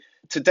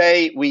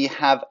Today we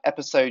have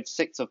episode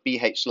 6 of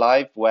BH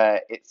Live,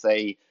 where it's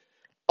a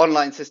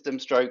online system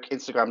stroke,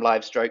 Instagram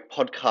live stroke,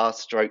 podcast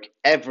stroke,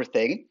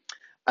 everything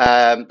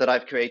that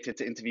I've created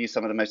to interview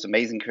some of the most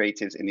amazing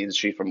creatives in the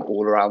industry from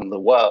all around the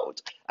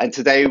world. And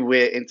today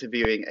we're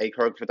interviewing a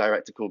choreographer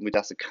director called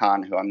Mudassar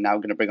Khan, who I'm now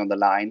going to bring on the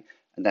line,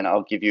 and then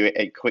I'll give you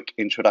a quick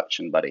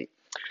introduction, buddy.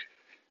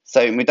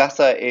 So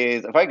Mudassar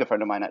is a very good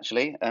friend of mine,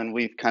 actually, and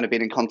we've kind of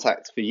been in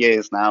contact for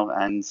years now,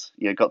 and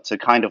got to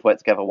kind of work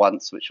together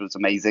once, which was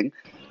amazing.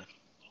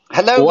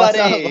 Hello, What's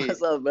up? buddy.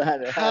 What's up,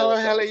 man? Hi, How the what's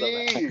up? hell are What's up,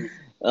 man? you?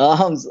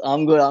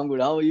 I'm good. I'm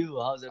good. How are you?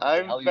 How's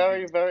everything? I'm How you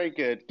very, been? very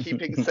good.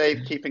 Keeping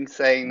safe, keeping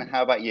sane.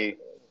 How about you?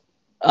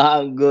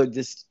 I'm good.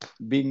 Just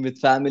being with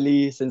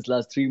family since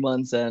last 3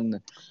 months and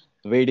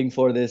waiting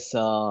for this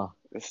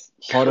This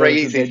horror to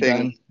crazy get done.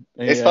 thing.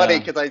 It's funny Yeah.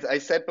 because I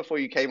said before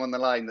you came on the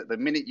line that the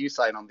minute you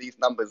sign on, these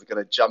numbers are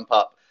going to jump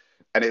up,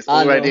 and it's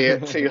I know. already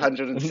at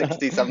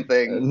 260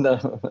 something.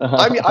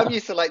 I'm No.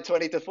 used to like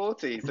 20 to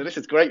 40, so this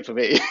is great for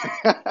me.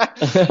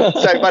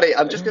 So, buddy,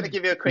 I'm just going to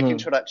give you a quick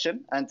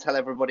introduction and tell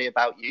everybody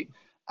about you,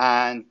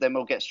 and then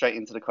we'll get straight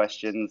into the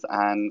questions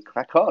and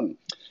crack on.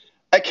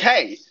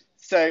 Okay,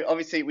 so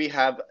obviously we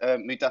have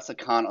Mudassar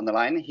Khan on the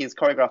line. He has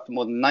choreographed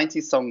more than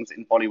 90 songs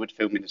in Bollywood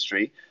film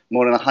industry,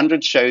 more than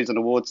 100 shows and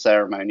award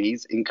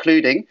ceremonies,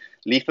 including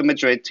LIFA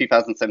Madrid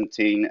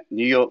 2017,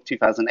 New York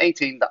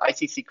 2018, the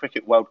ICC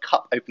Cricket World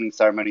Cup opening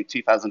ceremony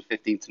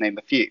 2015, to name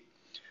a few.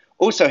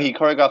 Also, he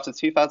choreographed the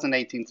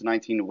 2018 to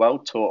 19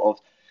 world tour of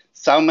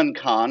Salman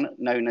Khan,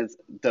 known as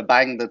the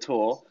Bang the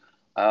Tour.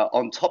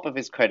 On top of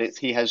his credits,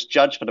 he has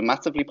judged for the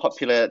massively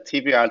popular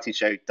TV reality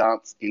show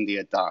Dance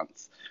India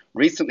Dance.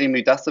 Recently,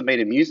 Mudassar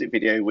made a music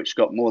video which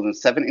got more than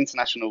 7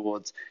 international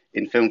awards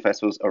in film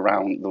festivals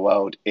around the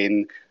world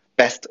in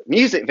Best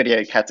Music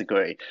Video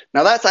category.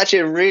 Now, that's actually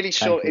a really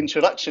short Thank you.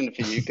 introduction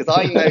for you because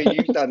I know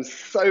you've done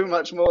so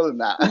much more than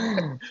that.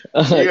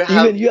 You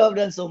have, Even you have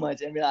done so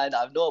much. I mean, I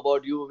know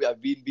about you. We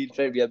have been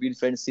friends. We have been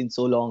friends since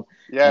so long,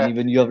 and yeah,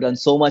 even you have done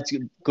so much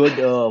good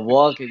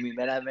work. I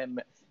mean,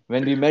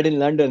 when we met in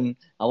London,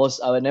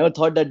 I never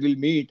thought that we'll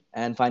meet,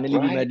 and finally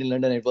we right. met in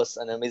London. It was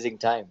an amazing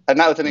time. And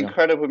that was an You know,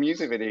 incredible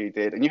music video you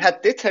did. And you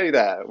had Ditto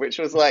there, which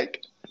was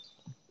like,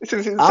 this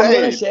is I'm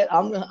gonna insane. share.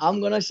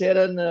 I'm gonna share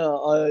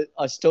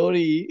a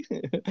story,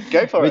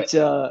 Go for it. which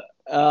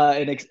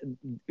an ex,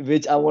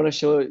 which I want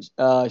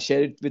to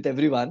share it with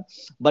everyone.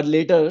 But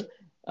later,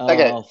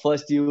 Okay.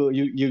 first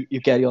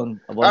you carry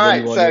on All what you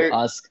right. want to So,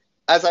 ask.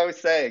 as I was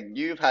saying,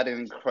 you've had an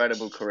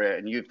incredible career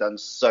and you've done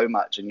so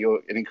much, and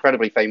you're an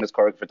incredibly famous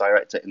choreographer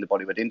director in the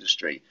Bollywood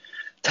industry.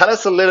 Tell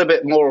us a little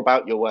bit more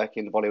about your work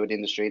in the Bollywood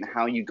industry and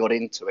how you got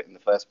into it in the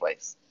first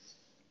place.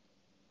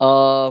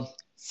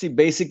 See,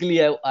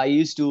 basically, I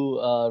used to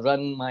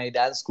run my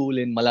dance school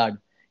in Malad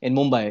in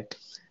Mumbai,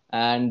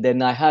 and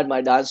then I had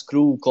my dance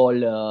crew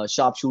called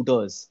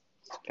Sharpshooters.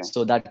 Okay.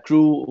 So that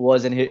crew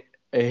was a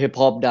hip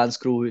hop dance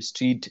crew,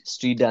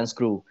 street dance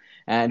crew,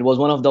 and was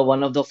one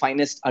of the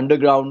finest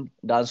underground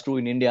dance crew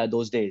in India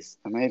those days.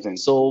 Amazing.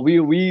 So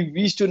we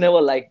used to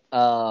never like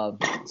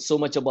so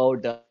much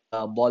about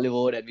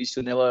Bollywood, and we used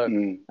to never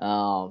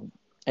Mm.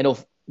 you know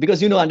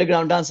because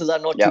underground dances are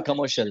not too Yeah.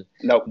 commercial.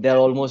 Nope.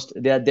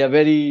 They're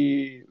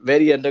very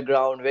very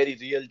underground, very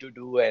real to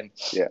do, and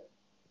Yeah.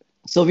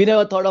 so we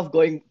never thought of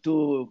going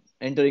to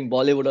entering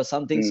Bollywood or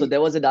something. So Mm.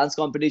 there was a dance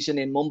competition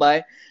in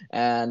Mumbai,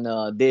 and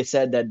they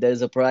said that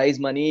there's a prize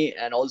money,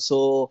 and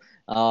also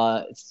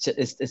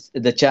it's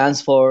the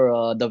chance for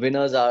the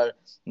winners are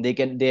they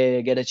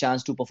get a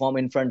chance to perform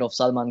in front of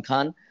Salman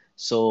Khan.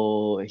 So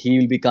he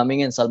will be coming,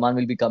 and Salman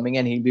will be coming,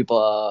 and he'll be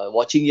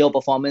watching your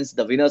performance,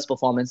 the winner's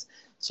performance.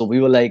 So we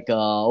were like,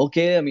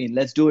 okay, I mean,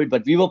 let's do it.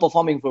 But we were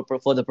performing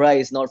for the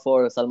prize, not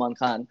for Salman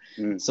Khan.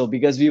 Mm. So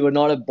because we were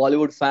not a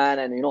Bollywood fan,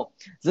 and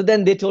so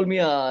then they told me,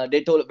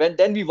 when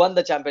then we won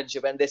the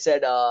championship, and they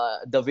said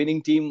the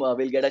winning team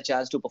will get a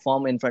chance to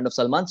perform in front of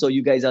Salman. So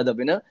you guys are the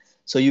winner.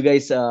 So you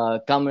guys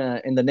come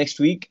in the next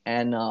week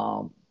and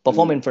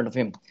perform Mm. in front of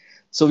him.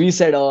 So we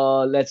said,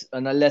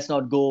 let's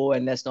not go,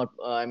 and let's not.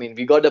 I mean,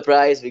 we got the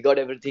prize, we got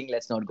everything.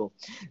 Let's not go.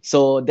 So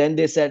then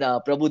they said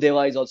Prabhu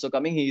Deva is also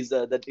coming. He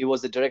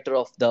was the director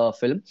of the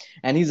film,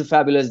 and he's a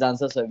fabulous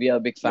dancer. So we are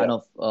a big fan Yeah.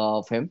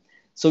 of him.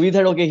 So we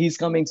thought, okay, he's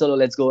coming, so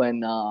let's go,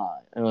 and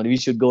we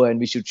should go and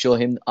we should show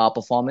him our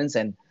performance,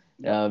 and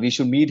Yeah. we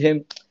should meet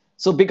him.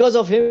 So because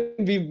of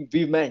him,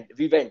 we went,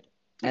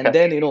 and Okay.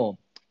 then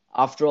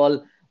after all,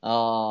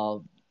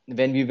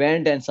 when we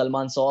went and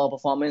Salman saw our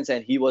performance,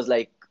 and he was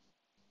like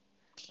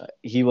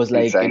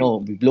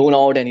Insane. blown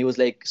out, and he was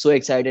like so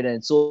excited,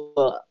 and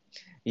so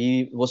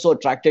he was so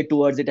attracted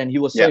towards it, and he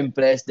was so Yeah.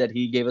 impressed that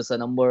he gave us a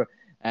number,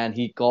 and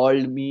he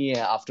called me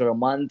after a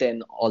month,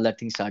 and all that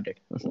thing started.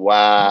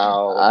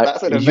 Wow.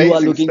 That's an You are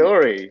amazing looking.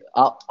 story.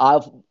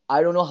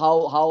 I don't know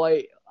how I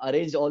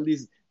arranged all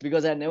these,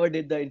 because I never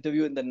did the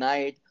interview in the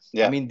night. I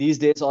Yeah. mean, these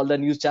days all the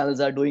news channels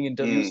are doing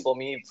interviews Mm. for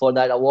me for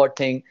that award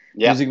thing,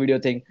 Yeah. music video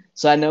thing.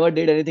 So I never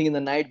did anything in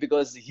the night,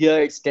 because here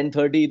it's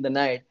 10:30 in the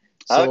night.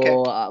 Okay.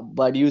 So,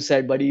 buddy, you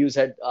said,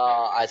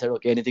 I said,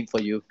 okay, anything for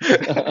you.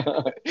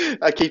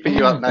 I'm keeping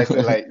you up nice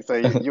and late, so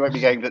you won't be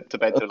going to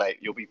bed till late.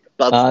 You'll be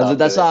buzzed So after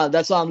this.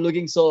 that's why I'm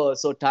looking so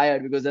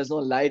tired because there's no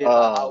light in my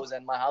Oh, house,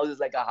 and my house is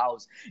like a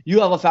house.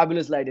 You have a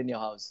fabulous light in your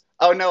house.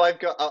 oh no,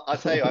 I'll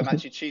tell you, I'm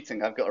actually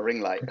cheating. I've got a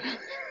ring light.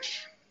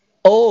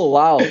 Oh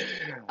wow,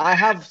 I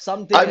have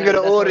something I'm gonna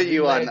and that's not order a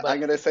you ring one. light, but I'm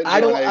gonna send you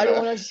one I don't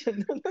over. want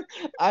to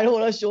I don't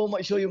want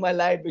to show you my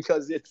light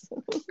because it's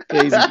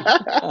crazy.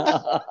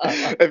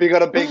 Have you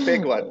got a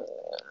big one?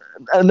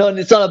 No,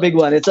 it's not a big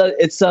one. It's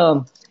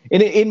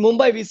in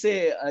Mumbai we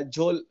say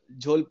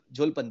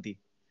jholpanti.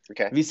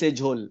 Okay. We say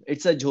jhol.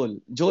 It's a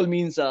jhol. Jhol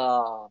means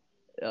uh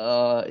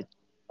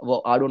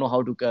well, I don't know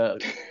how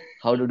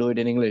to do it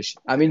in English.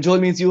 I mean, jhol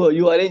means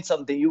you arrange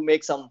something, you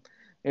make some,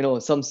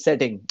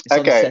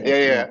 Okay. Yeah,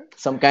 yeah.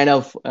 some kind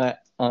of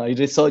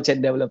research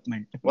and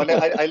development. Well, no,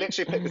 I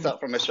literally picked this up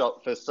from a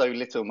shop for so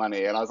little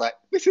money, and I was like,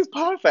 "This is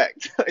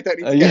perfect. I don't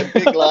need to get a Yeah.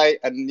 big light,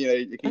 and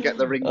you can get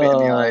the ring bit in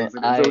the eyes,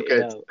 and it's I all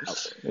good."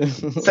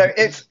 So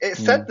it's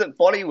said Mm. that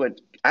Bollywood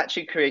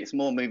actually creates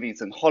more movies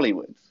than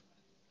Hollywood,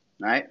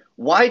 right?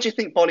 Why do you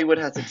think Bollywood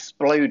has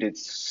exploded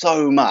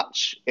so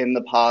much in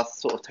the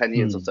past sort of 10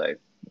 years or Hmm. so?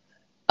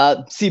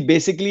 See,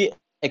 basically,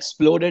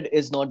 exploded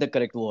is not the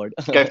correct word.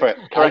 Go for it.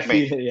 I Correct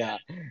me. feel,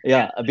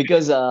 yeah,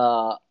 because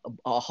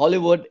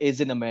Hollywood is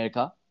in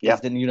America, is Yeah.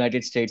 the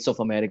United States of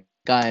America,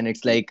 and it's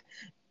like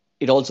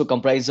it also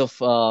comprises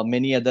of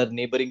many other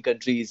neighboring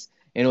countries.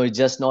 It's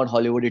just not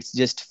Hollywood; it's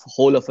just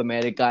whole of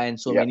America and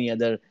so Yeah. many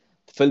other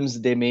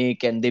films they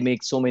make, and they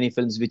make so many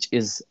films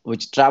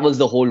which travels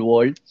the whole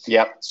world.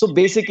 Yeah. So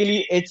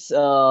basically, it's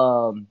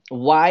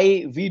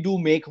why we do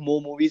make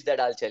more movies that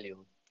I'll tell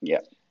you.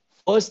 Yeah.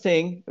 First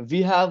thing,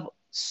 we have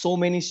so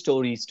many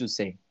stories to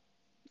say.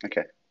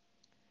 Okay.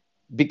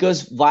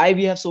 Because why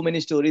we have so many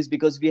stories?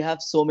 Because we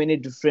have so many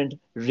different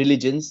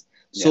religions,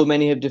 Yeah. so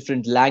many have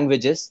different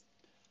languages,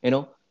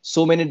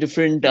 so many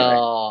different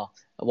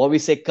what we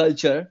say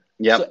culture.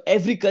 Yep. So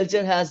every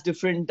culture has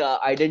different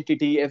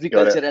identity. Every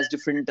Got it. culture has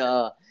different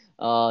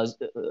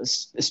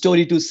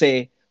story to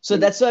say. So Mm.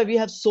 that's why we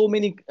have so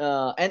many,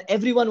 and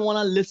everyone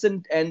wanna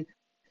listen and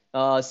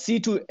see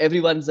to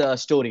everyone's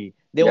story.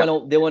 Yep.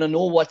 They wanna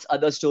know what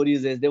other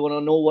stories is. They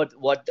wanna know what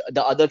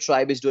the other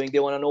tribe is doing. They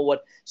wanna know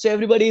what. So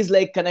everybody is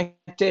like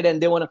connected, and they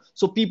wanna. So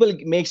people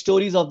make stories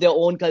of their own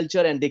culture,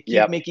 and they keep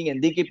Yep. making, and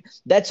they keep.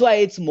 That's why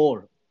it's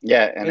more.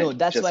 Yeah, and it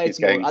That's just why keeps it's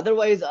more. going.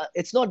 Otherwise,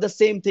 it's not the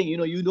same thing.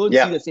 You don't see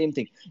Yeah. the same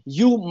thing.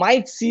 You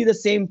might see the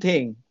same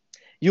thing.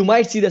 You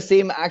might see the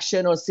same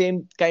action or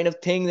same kind of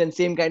things and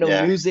same kind of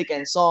Yeah. music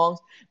and songs.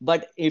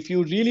 But if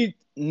you really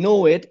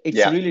know it, it's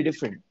Yeah. really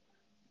different.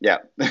 Yeah.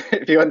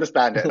 If you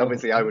understand it, and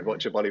obviously I would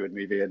watch a Bollywood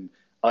movie, and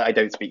I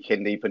don't speak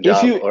Hindi, if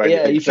Punjab, you or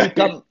yeah anything.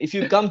 So, if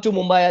you come to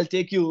Mumbai, I'll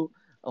take you.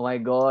 Oh my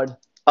God.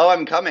 oh,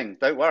 I'm coming.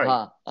 Don't worry.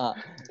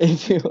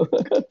 If you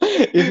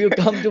if you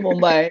come to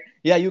Mumbai,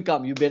 yeah, you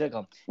come. You better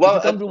come. If Well,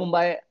 you come to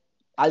Mumbai,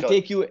 I'll God.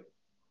 take you.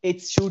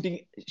 It's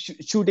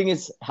shooting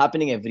is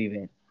happening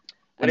everywhere.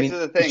 I Well, this mean, is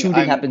the thing.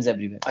 shooting happens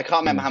everywhere. I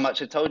can't remember Hmm. how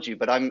much I told you,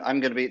 but I'm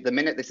going to be, the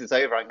minute this is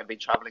over, I'm going to be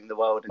traveling the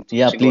world and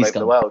Yeah, teaching all please over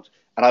the come. world.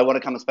 And I want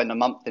to come and spend a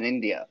month in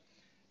India.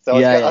 So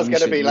Yeah, I yeah, was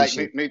going to be you like,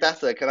 should.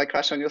 Mudasa, can I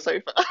crash on your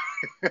sofa?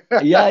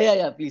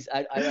 Yeah. Please,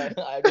 I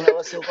don't have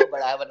a sofa,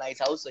 but I have a nice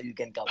house, so you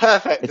can come.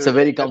 Perfect. It's a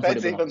very The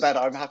bed's comfortable even house. better.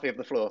 I'm happy with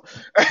the floor.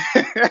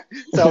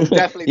 So I'm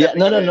definitely Yeah,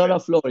 no, coming not over. a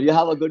floor. You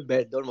have a good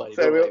bed. Don't worry,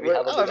 So don't worry. We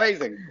have a oh, good house.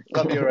 amazing.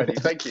 Love you already.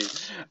 Thank you.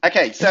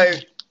 Okay, so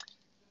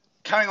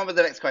carrying on with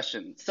the next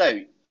question.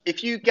 So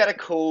if you get a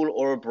call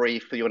or a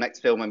brief for your next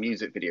film or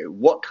music video,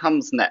 what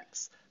comes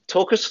next?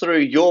 Talk us through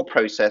your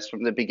process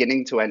from the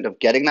beginning to end of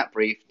getting that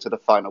brief to the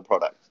final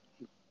product.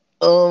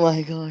 Oh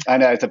my God. I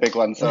know it's a big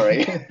one,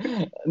 sorry.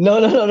 No,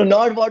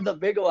 not about the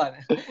big one.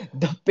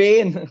 The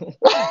pain.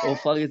 Oh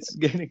fuck, it's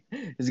getting.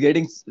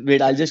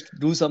 Wait, I'll just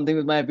do something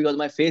with my because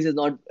my face is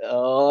not.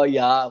 Oh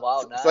yeah,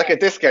 wow, It's like a nice.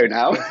 disco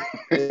now.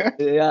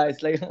 Yeah,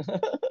 it's like.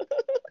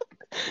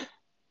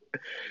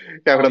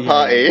 Having Oh a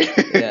party.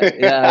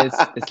 yeah.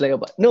 It's like a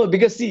no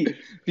because see,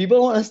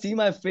 people want to see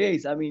my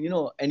face. I mean,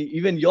 and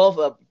even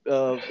your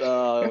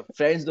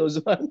friends,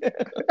 those one.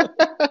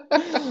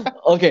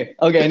 Okay.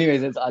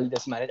 Anyways, I'll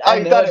just manage. Oh, I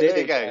you've never done it. did There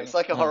you it. go. I It's mean,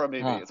 like a horror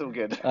movie. It's all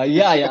good.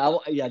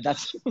 yeah.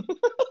 That's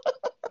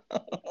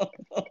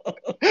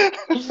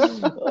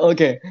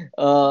okay.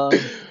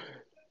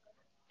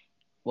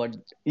 What?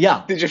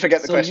 Yeah. Did you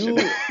forget the So question?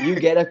 you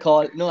get a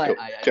call. No, Cool.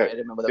 I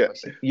remember the Yeah.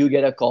 question. You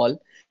get a call.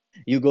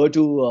 You go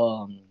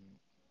to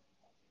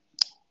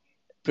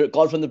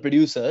call from the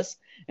producers,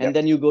 and Yep.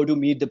 then you go to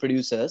meet the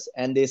producers,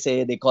 and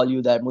they call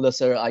you that Mullah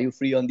sir, are you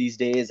free on these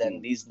days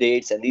and these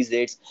dates and these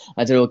dates?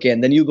 I said okay,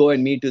 and then you go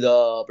and meet to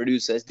the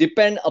producers.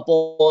 Depend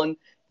upon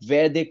where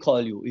they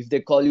call you. If they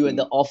call you in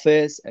the Mm.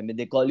 office, I mean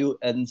they call you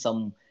in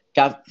some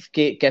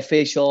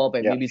cafe shop,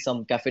 and Yeah. maybe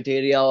some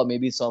cafeteria, or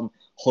maybe some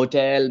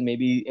hotel,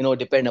 maybe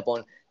depend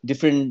upon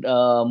different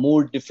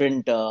mood,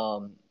 different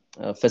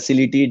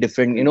facility,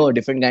 different Mm.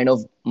 different kind of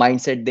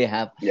mindset they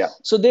have. Yeah.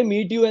 So they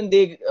meet you, and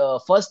they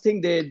first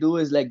thing they do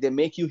is like they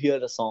make you hear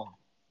the song.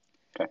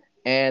 Okay.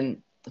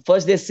 And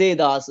first they say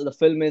the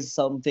film is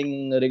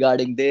something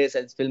regarding this,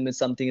 and film is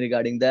something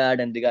regarding that,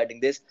 and regarding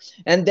this,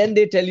 and then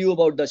they tell you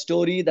about the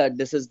story, that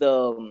this is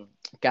the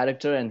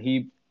character, and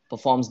he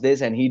performs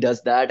this, and he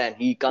does that, and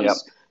he Yep.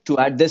 comes to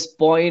at this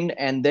point,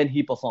 and then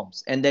he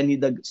performs, and then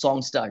the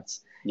song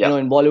starts. Yep.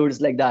 In Bollywood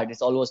it's like that.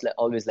 It's always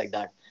like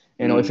that.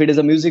 If Mm. it is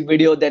a music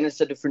video, then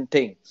it's a different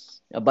thing.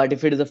 But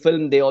if it is a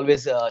film, they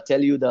always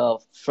tell you the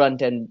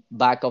front and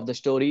back of the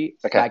story,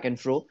 Okay. back and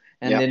fro,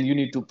 and Yep. then you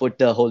need to put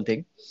the whole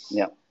thing.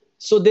 Yeah.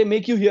 So they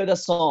make you hear the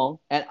song,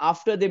 and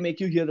after they make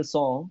you hear the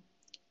song,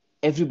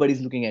 everybody's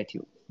looking at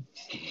you,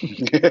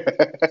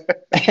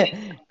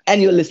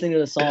 and you're listening to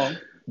the song,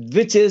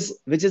 which is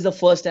the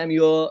first time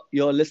you're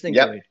listening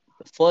Yep. to it.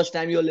 The first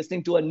time you're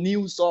listening to a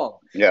new song,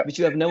 Yeah. which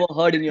you have never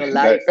heard in your No.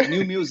 life,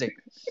 new music,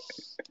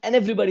 and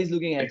everybody's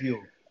looking at you.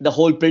 The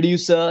whole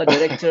producer,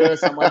 director,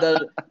 some other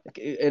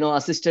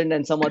assistant,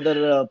 and some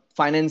other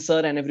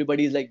financer, and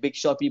everybody's like big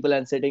shot people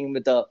and sitting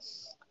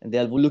and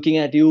they're looking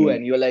at you, Mm.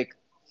 and you're like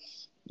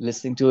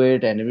listening to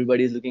it, and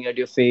everybody's looking at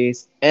your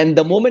face. And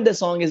the moment the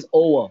song is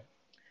over,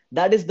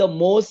 that is the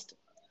most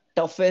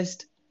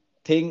toughest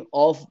thing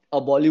of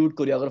a Bollywood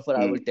choreographer,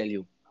 I will Mm. tell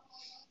you.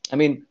 I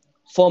mean,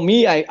 for me,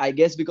 I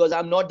guess because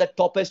I'm not the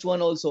toppest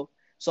one also.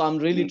 So I'm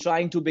really Mm.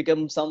 trying to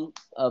become some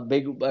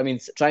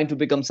trying to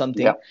become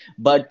something. Yeah.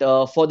 But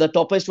for the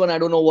toppest one, I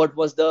don't know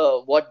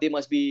what they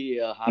must be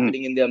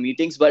happening in their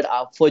meetings. But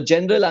for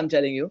general, I'm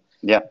telling you,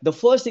 Yeah. the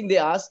first thing they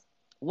ask,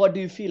 what do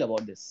you feel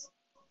about this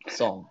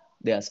song?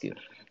 They ask you.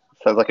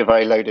 Sounds like a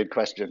very loaded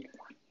question.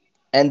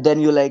 And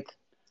then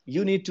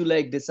you need to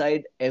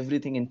decide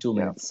everything in two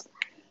Yeah. minutes.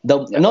 The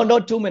Yeah.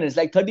 not 2 minutes,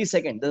 like 30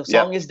 seconds. The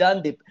Yeah. song is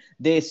done.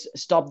 They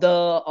stop the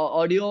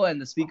audio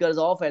and the speakers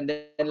off, and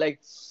then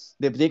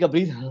they take a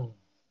breath.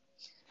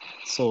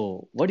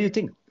 So what do you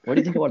think? What do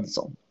you think about the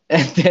song?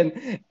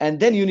 And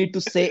then you need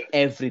to say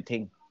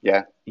everything.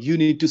 Yeah. You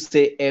need to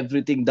say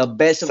everything. The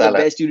best of the Sell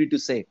it. best you need to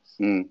say.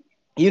 Mm.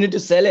 You need to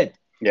sell it.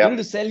 Yeah. You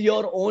need to sell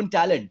your own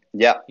talent.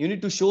 Yeah. You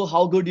need to show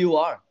how good you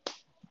are.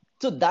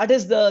 So that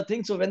is the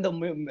thing. So when the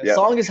Yeah.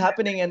 song is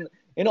happening, and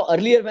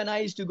earlier when I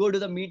used to go to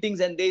the meetings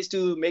and they used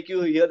to make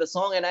you hear the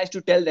song, and I used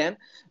to tell them,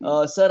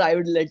 sir, I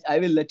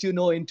will let you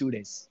know in 2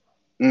 days.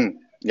 Mm.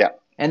 Yeah.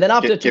 And then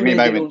after Give 2 me a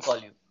days they moment. don't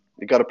call you.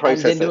 You got to And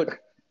process then it.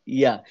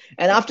 yeah.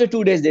 And after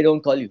 2 days they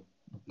don't call you.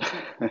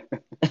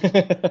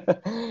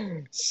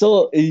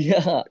 So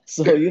yeah.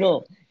 So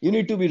you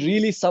need to be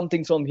really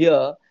something from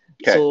here.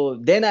 Okay. So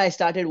then I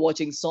started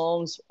watching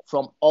songs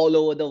from all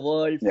over the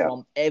world, Yeah.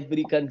 from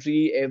every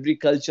country, every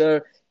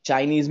culture.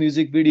 Chinese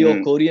music video,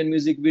 Mm. Korean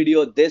music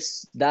video, this,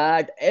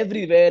 that,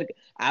 everywhere,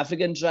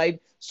 African tribe.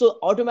 So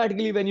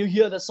automatically, when you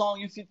hear the song,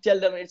 you tell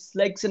them it's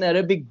like an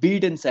Arabic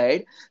beat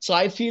inside. So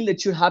I feel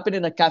it should happen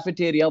in a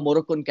cafeteria,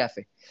 Moroccan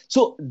cafe.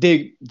 So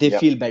they Yeah.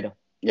 feel better.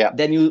 Yeah.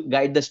 Then you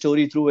guide the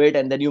story through it,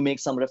 and then you make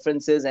some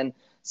references and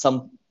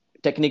some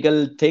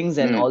technical things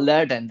and Mm. all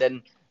that, and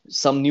then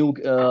some new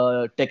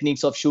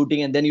techniques of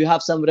shooting, and then you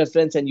have some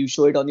reference and you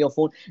show it on your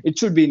phone. It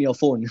should be in your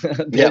phone.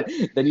 Yeah.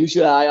 Then you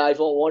should, I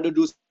want to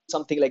do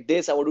something like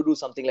this, I want to do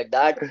something like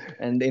that,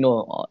 and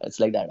it's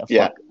like that.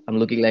 Yeah. Fuck, I'm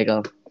looking like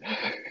a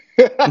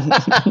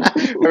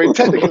I mean,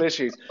 technical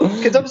issues.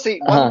 Because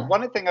obviously, Uh-huh.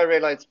 one thing I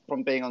realized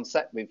from being on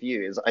set with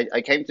you is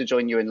I came to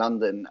join you in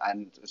London,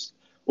 and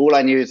all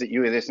I knew is that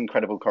you were this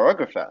incredible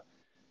choreographer.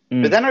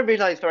 Mm. But then I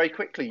realized very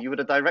quickly you were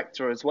the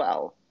director as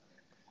well.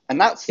 And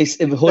that's.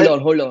 Hold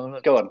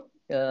on. Go on.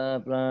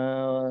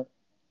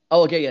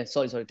 Oh, okay, yeah.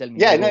 Sorry. Tell me.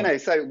 Yeah, Go on. no.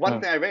 So one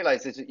thing I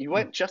realized is that you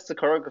weren't just the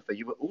choreographer,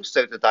 you were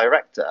also the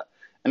director.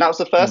 And that was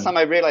the first time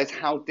I realized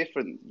how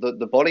different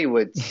the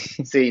Bollywood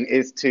scene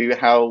is to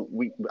how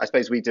I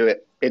suppose we do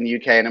it in the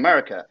UK and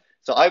America.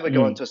 So I would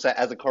go onto a set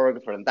as a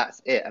choreographer, and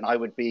that's it. And I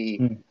would be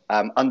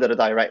under the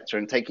director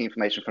and taking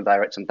information from the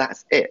director, and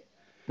that's it.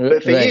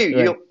 But for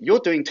Right. you're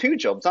doing two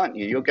jobs, aren't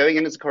you? You're going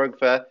in as a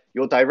choreographer,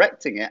 you're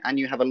directing it, and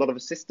you have a lot of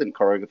assistant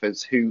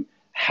choreographers who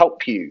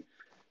help you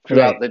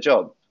throughout Right. the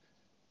job.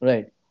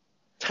 Right.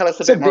 Tell us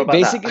a So bit more about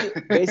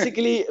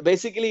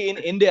basically in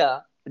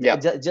India, Yeah.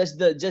 just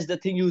the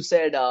thing you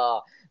said,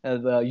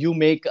 you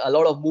make a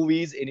lot of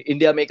movies in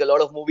India, make a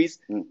lot of movies.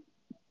 Mm.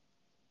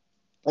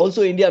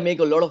 Also, India make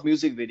a lot of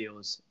music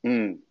videos. that.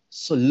 Mm.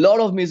 So a lot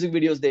of music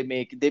videos they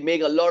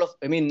make a lot of,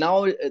 I mean,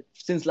 now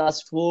since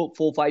last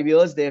 5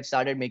 years they have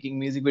started making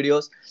music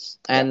videos,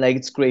 and like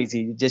it's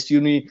crazy. Just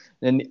you need,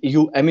 and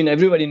I mean,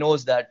 everybody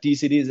knows that T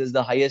Series is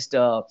the highest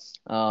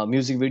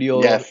music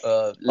video Yes.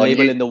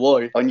 label in the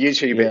world. On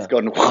YouTube, Yeah. it's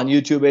gone. On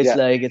YouTube it's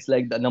Yeah.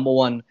 like the number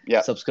one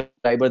Yeah.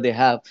 subscriber they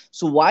have.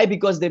 So why?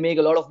 Because they make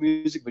a lot of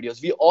music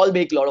videos. We all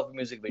make a lot of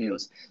music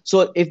videos.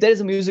 So if there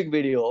is a music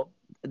video,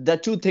 the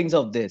two things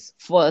of this: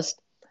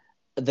 first,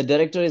 the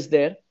director is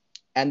there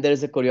and there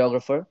is a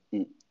choreographer.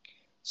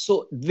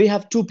 So we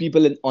have two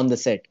people on the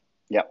set.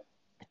 Yeah.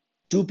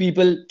 Two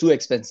people, two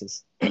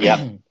expenses.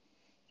 Yeah.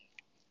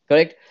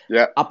 Correct.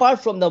 Yeah.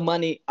 Apart from the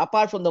money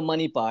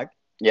part,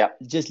 Yeah.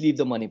 just leave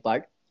the money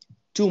part.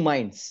 Two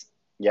minds.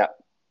 Yeah.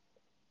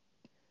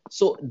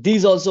 So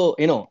these also,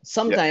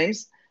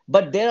 sometimes,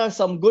 but there are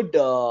some good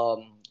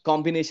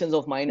combinations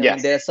of mine. I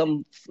mean, there are Yes.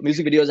 some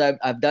music videos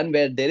I've done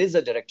where there is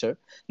a director.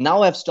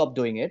 Now I've stopped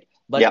doing it,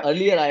 but Yeah.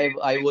 earlier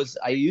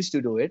I used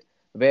to do it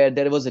where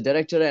there was a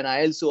director and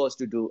I also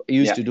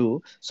used Yeah. to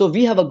do. So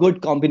we have a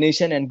good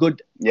combination and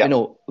good, Yeah.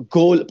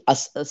 goal, a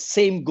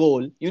same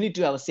goal. You need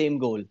to have a same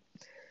goal.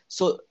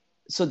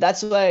 So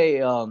that's why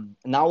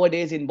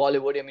nowadays in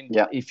Bollywood, I mean,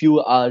 Yeah. if you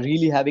are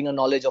really having a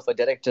knowledge of a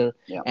director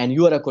Yeah. and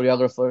you are a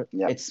choreographer,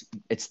 Yeah.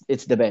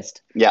 it's the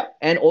best. Yeah.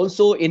 And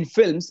also in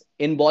films,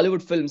 in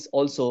Bollywood films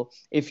also,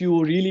 if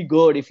you really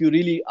good, if you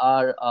really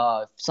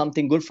are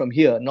something good from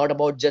here, not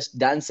about just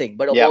dancing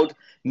but Yeah. about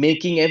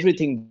making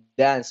everything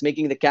dance,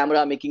 making the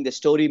camera, making the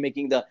story,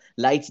 making the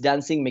lights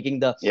dancing, making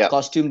the Yeah.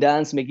 costume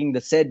dance, making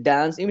the set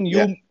dance, even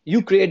Yeah.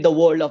 you create the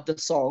world of the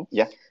song.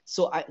 Yeah.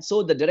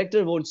 So the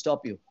director won't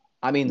stop you.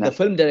 I mean, the No.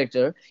 film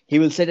director, he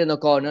will sit in a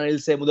corner, he'll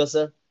say,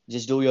 Mudassar,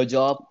 just do your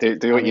job. Do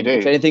I what you mean,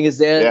 if do. anything is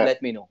there, Yeah.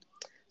 let me know.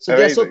 So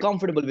they're so Amazing.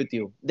 comfortable with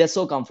you. They're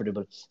so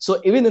comfortable.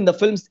 So even in the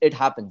films, it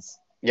happens.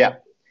 Yeah.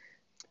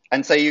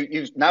 And so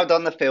you've now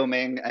done the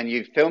filming and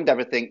you've filmed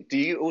everything. Do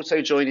you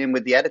also join in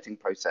with the editing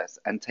process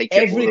and take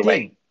it all the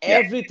way?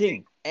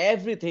 Everything, Yeah.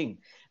 everything.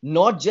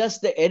 Not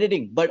just the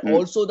editing, but Mm.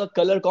 also the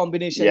color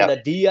combination, Yeah. the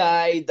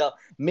DI, the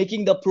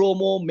making the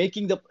promo,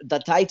 making the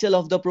title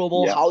of the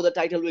promo, Yeah. how the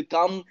title will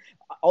come.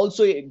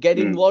 Also get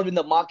Mm. involved in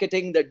the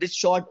marketing that this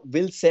shot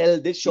will sell,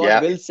 this shot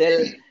Yeah. will sell.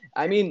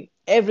 I mean,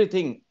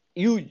 everything.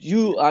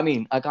 I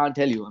mean, I can't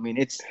tell you. I mean,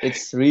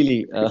 it's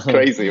really, It's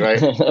crazy,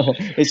 right?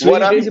 it's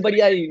What really crazy. But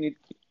yeah, you need,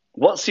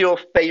 what's your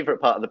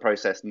favorite part of the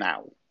process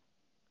now?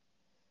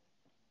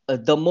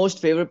 the most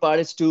favorite part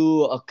is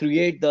to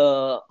create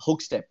the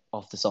hook step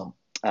of the song.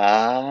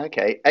 Ah,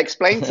 okay.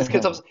 Explain to us,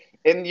 because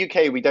in the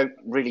UK we don't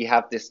really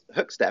have this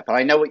hook step, and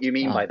I know what you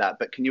mean by Ah. that.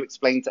 But can you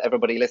explain to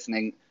everybody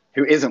listening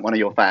who isn't one of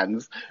your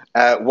fans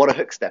what a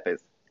hook step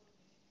is?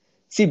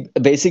 See,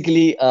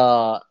 basically,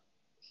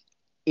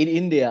 in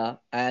India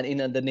and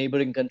in the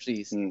neighboring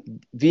countries, Mm.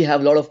 we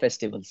have a lot of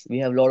festivals. We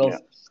have a lot Yeah.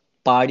 of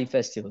party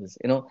festivals,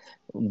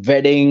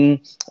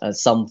 wedding,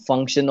 some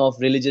function of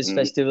religious Mm.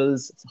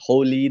 festivals,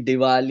 Holi,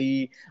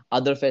 Diwali,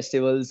 other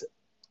festivals,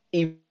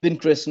 even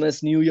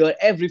Christmas, New Year,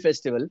 every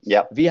festival,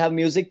 Yeah. we have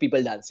music,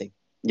 people dancing.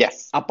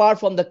 Yes. Apart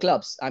from the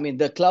clubs, I mean,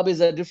 the club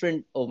is a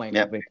different. Oh my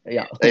Yeah. God, wait,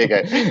 yeah.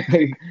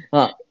 There you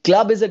go.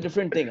 Club is a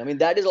different thing. I mean,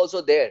 that is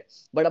also there.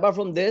 But apart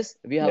from this,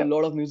 we have Yeah. a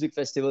lot of music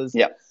festivals.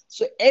 Yeah.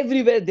 So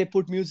everywhere they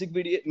put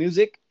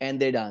music, and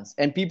they dance,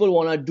 and people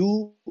wanna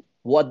do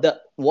what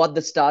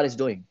the star is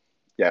doing.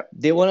 Yeah.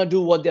 They wanna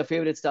do what their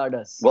favorite star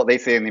does. What they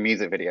see in the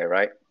music video,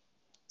 right?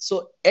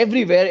 So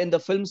everywhere in the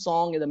film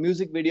song, in the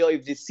music video,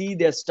 if they see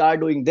their star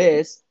doing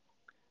this,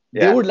 they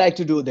Yeah. would like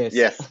to do this.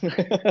 Yes.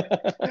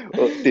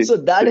 Well, So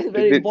that is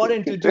very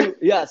important to do.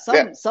 Yeah,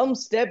 Yeah. some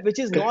step which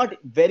is not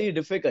very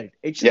difficult.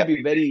 It should Yeah.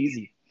 be very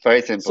easy.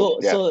 Very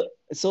simple.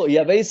 So Yeah.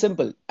 yeah, very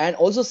simple and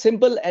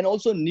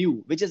also new,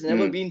 which has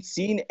never Mm. been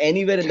seen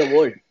anywhere in the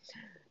world.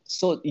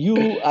 So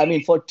I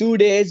mean, for 2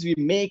 days we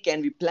make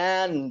and we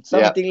plan Yeah.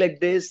 something like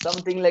this,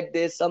 something like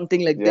this,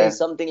 something like Yeah. this,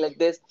 something like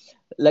this,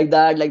 like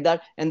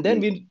that, and then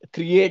Mm. we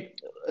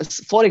create.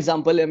 For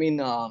example, I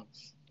mean,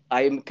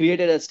 I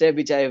created a step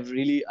which I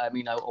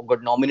mean, I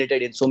got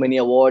nominated in so many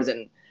awards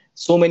and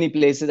so many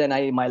places, and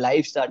my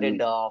life started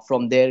Mm.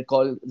 from there.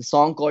 Called the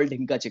song called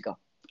Dhinka Chika.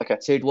 Okay.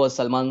 So it was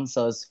Salman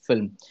Sir's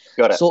film.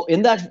 Got it. So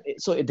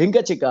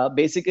Dhinka Chika,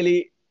 basically,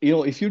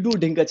 if you do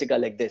Dhinka Chika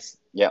like this,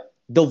 Yeah.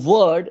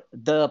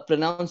 the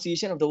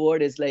pronunciation of the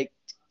word is like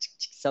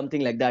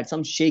something like that,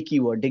 some shaky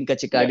word, Dhinka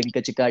Chika, Yeah.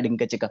 Dhinka Chika,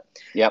 Dhinka Chika.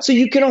 Yeah. So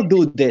you cannot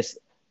do this.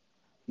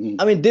 Mm.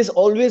 I mean, this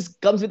always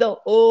comes with a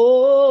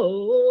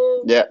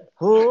oh, Yeah.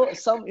 oh,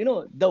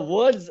 the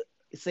words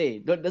say,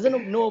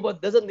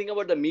 doesn't think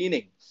about the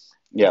meaning.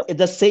 Yeah.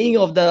 The saying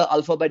of the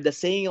alphabet, the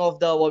saying of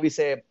the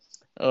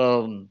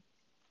um,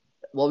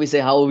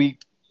 how we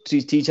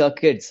teach our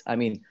kids. I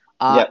mean,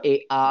 Yeah.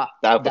 a,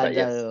 The alphabet.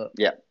 that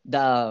Yes.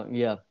 Yeah.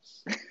 yeah.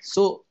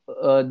 So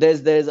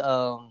there's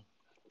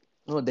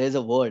no, there's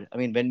a word. I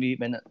mean,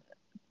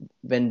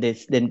 when they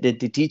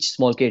teach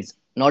small kids,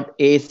 not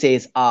A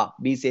says A,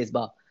 B says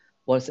ba.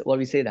 What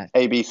we say that?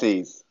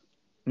 ABCs.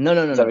 No,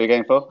 no, no, Is that what no.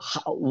 you're going for?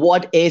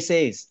 What A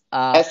says,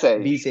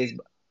 Essays. B says,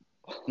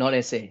 not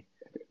essay.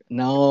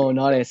 No,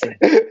 not essay.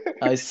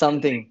 It's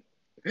something.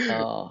 Let's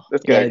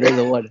Yeah, go. there's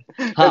a word.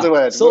 There's a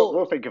word. So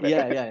We'll think of it.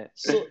 yeah.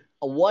 So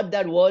what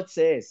that word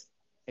says,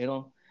 you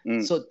know.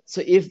 Mm.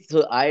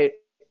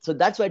 So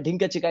that's why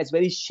Dhinka Chika is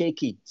very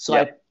shaky. So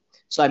Yeah.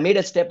 I made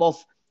a step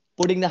of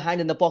putting the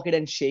hand in the pocket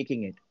and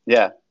shaking it.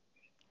 Yeah.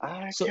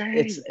 Okay. So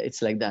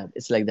it's like that.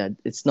 It's like that.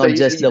 It's So not you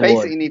just the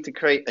basically word. need to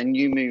create a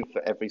new move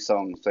for every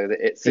song so that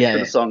it sits Yeah,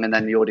 with the yeah. song and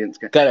then the audience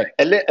can. Correct.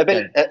 A bit,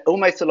 Correct.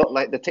 almost a lot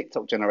like the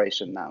TikTok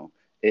generation now.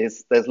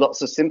 There's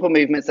lots of simple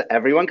movements that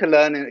everyone can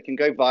learn and it can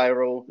go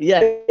viral.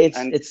 Yeah,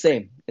 And it's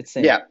same. It's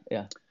same. yeah.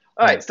 Yeah.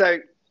 All right. So,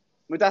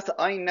 Mudasa,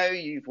 I know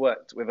you've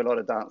worked with a lot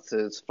of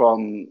dancers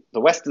from the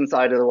Western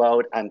side of the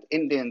world and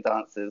Indian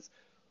dancers.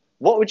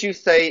 What would you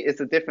say is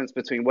the difference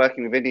between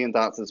working with Indian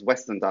dancers,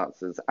 Western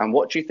dancers, and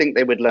what do you think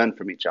they would learn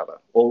from each other,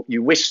 or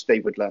you wish they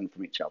would learn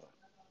from each other?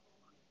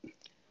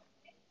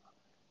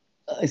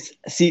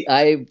 See,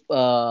 I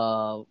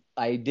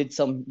did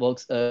some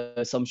works,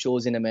 some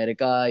shows in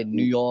America, in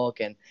New Mm, York,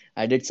 and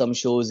I did some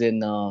shows in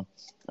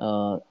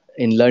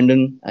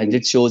London. I mm,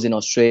 did shows in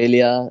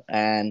Australia,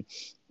 and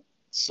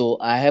so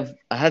I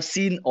have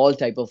seen all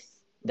type of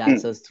mm.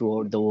 dancers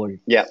throughout the world,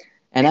 Yeah,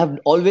 and I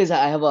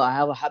have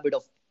a habit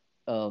of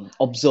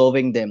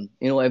observing them.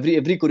 You know,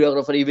 every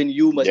choreographer, even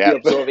you must be yeah. I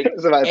observing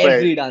was about to say,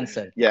 every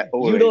dancer. yeah,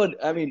 You always. don't.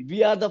 I mean,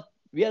 we are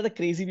the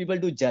crazy people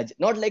to judge,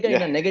 not like in Yeah,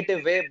 a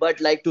negative way, but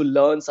like to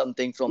learn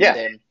something from yeah.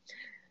 them.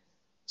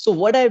 So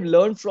what I've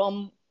learned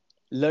from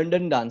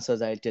London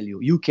dancers, I tell you,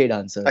 UK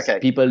dancers, Okay.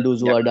 people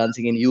those who Yeah. are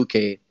dancing in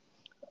UK,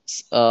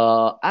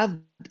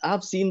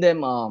 I've seen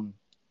them.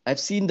 I've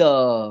seen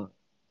the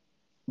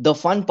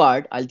fun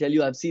part. I'll tell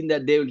you, I've seen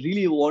that they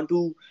really want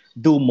to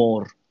do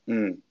more.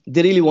 Mm,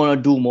 They really want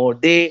to do more.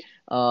 They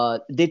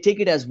take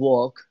it as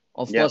work,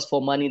 of yeah. course,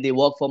 for money. They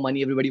work for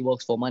money. Everybody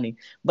works for money,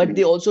 but Mm,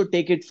 they also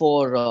take it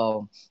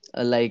for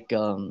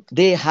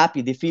they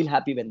happy. They feel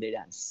happy when they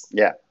dance.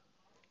 yeah.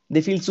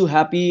 They feel so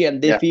happy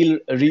and they Yeah. feel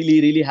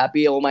really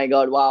happy. Oh my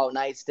god, wow,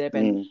 nice step.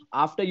 And Mm,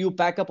 after you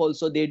pack up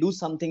also, they do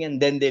something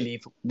and then they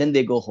leave, then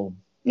they go home.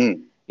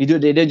 mm, They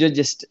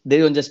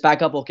don't just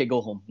pack up, okay,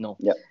 go home. No.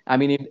 yeah. I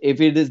mean, if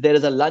it is there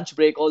is a lunch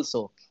break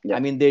also. Yeah. I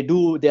mean, they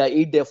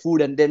eat their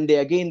food and then they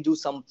again do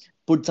some,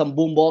 put some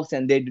boom box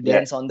and they Yeah.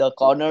 dance on the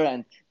corner,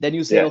 and then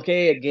you say, Yeah.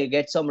 okay,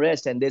 get some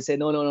rest, and they say,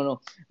 no,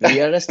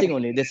 we are resting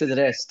only, this is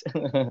rest.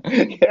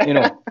 You Yeah.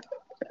 know,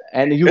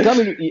 and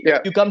Yeah.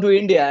 you come to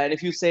India, and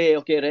if you say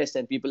okay, rest,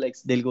 and people like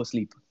they'll go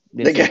sleep,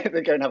 they'll They go, sleep.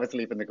 they go and have a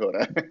sleep in the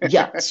corner.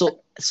 Yeah.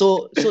 So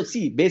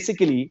see,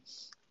 basically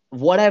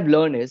what I've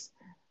learned is,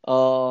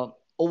 uh,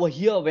 over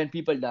here when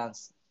people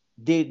dance,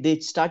 they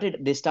start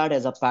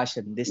as a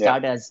passion. They Yeah.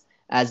 start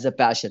as a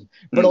passion,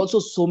 but Mm, also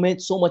so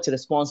much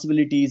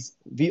responsibilities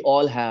we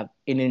all have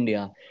in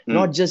India. mm,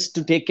 Not just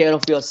to take care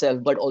of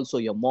yourself, but also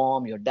your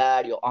mom, your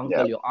dad, your yeah.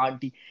 uncle, your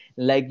auntie.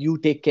 Like you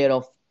take care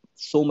of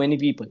so many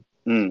people.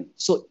 Mm,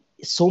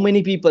 So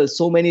many people,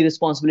 so many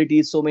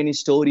responsibilities, so many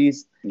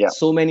stories, yeah.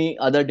 so many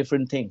other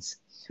different things.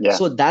 Yeah.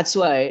 So that's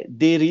why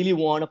they really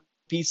want a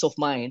peace of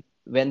mind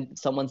when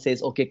someone says,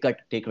 okay, cut,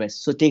 take rest. So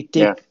Yeah.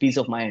 take peace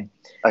of mind,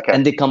 Okay.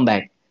 and they come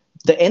back.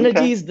 The Okay.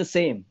 energy is the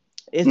same.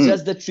 It's Mm,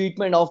 just the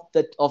treatment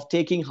of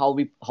taking how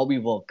we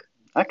work.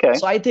 okay.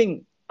 So I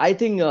think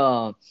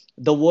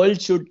the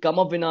world should come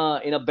up in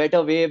a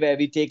better way where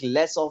we take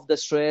less of the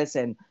stress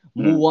and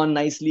move Mm, on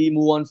nicely,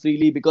 move on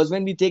freely. Because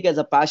when we take as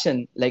a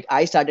passion, like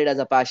I started as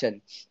a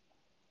passion,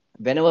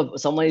 whenever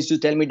someone used to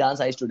tell me dance,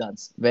 I used to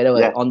dance wherever,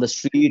 yeah. on the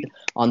street,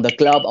 on the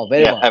club, or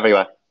Yeah. wherever.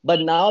 Everywhere.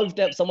 But now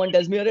if someone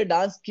tells me, "Hey,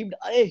 dance, keep,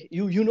 hey,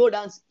 you know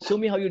dance, show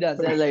me how you dance,"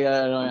 then I was like,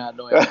 no, yeah,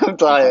 no, yeah, I'm I'm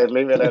fine. tired.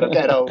 Leave me alone. I'm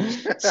getting old.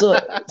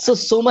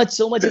 So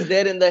much is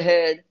there in the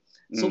head.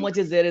 So Mm, much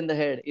is there in the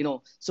head, you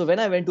know. So when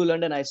I went to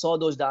London, I saw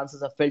those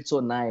dances. I felt so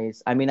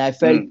nice. I mean, I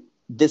felt mm,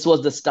 this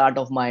was the start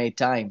of my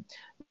time.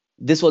 This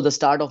was the start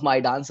of my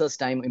dancers' time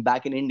back in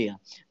India.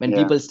 When yeah. people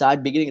start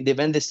beginning, when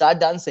they start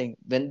dancing,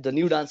 when the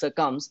new dancer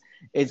comes,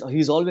 is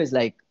he's always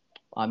like,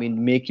 I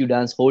mean, make you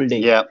dance whole day.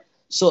 Yeah.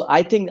 So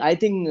I think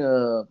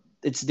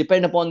it's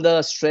depend upon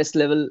the stress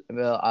level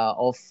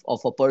of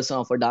a person,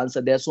 of a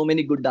dancer. There are so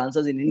many good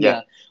dancers in Yeah.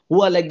 India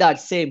who are like that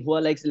same, who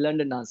are like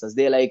London dancers.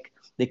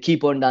 They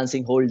keep on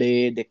dancing whole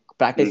day, they Mm,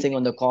 practicing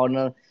on the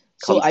corner.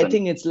 So I constant.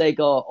 think it's like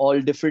all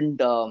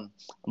different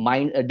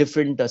mind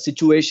different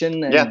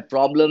situation Yeah. and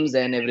problems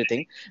and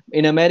everything.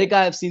 In America,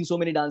 I've seen so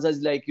many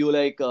dancers like you,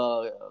 like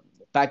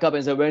pack up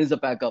and say, when is the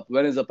pack up,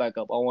 when is the pack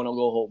up, I want to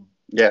go home,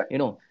 Yeah. you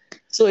know.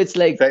 So it's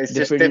like So it's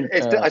just, different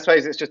I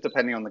suppose it's just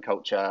depending on the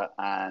culture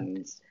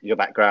and your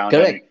background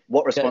and correct,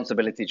 what correct.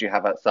 responsibilities you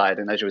have outside.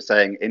 And as you were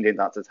saying, Indian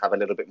dancers have a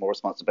little bit more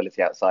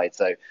responsibility outside.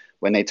 So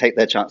when they take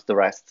their chance to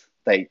rest,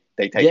 they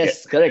take it.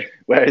 Yes, correct.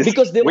 Whereas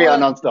Because we are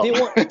non-stop.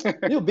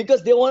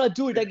 because they wanna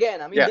do it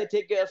again. I mean, Yeah. they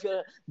take care of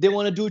your. They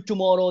wanna do it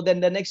tomorrow. Then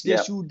the next day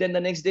Yeah. shoot. Then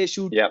the next day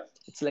shoot. Yeah.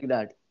 It's like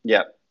that.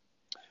 Yeah.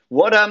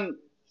 What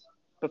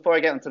before I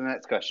get on to the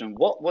next question,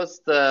 what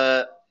was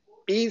the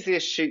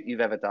easiest shoot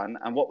you've ever done,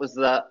 and what was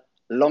the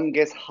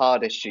longest,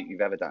 hardest shoot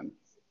you've ever done?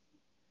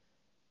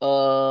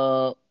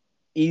 Uh,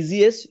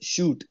 Easiest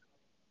shoot.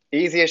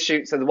 Easiest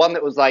shoot, so the one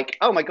that was like,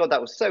 oh my God,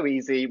 that was so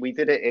easy. We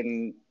did it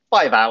in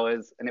 5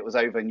 hours and it was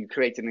over, and you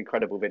created an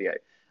incredible video.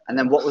 And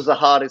then what was the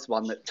hardest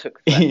one that took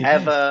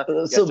forever?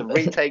 You had to So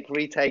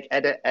retake,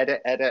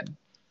 edit.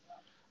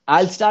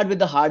 I'll start with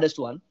the hardest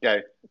one. Go.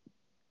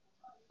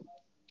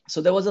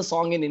 So there was a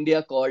song in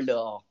India called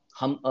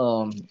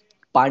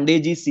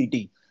Pandeji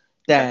City.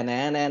 Okay.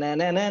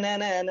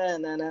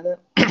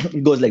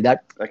 It goes like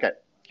that. Okay.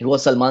 It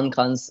was Salman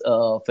Khan's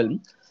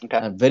film. Okay.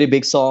 A very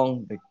big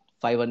song, like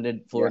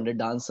 500, Yeah. 400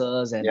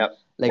 dancers, and Yep.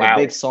 like a Wow.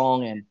 big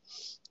song.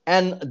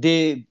 And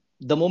the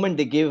moment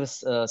they gave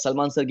us,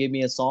 Salman sir gave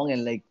me a song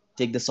and like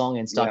take the song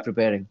and start Yeah.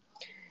 preparing.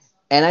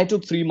 And I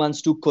took 3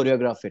 months to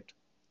choreograph it.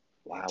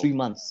 Wow. 3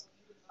 months.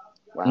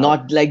 Wow.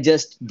 Not like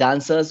just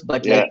dancers,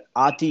 but Yeah. like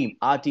our team,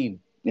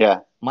 Yeah.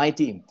 my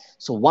team.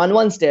 So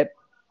one step,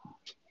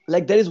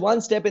 like there is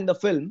one step in the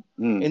film,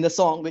 Mm. in the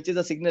song, which is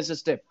a signature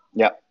step,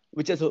 Yeah.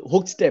 which is a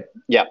hook step.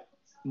 Yeah.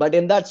 But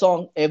in that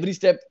song, every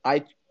step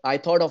I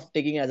thought of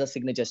taking as a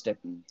signature step.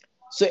 Mm.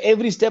 So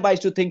every step I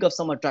used to think of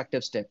some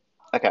attractive step.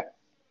 Okay.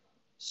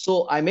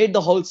 So I made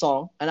the whole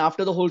song, and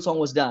after the whole song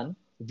was done,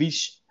 we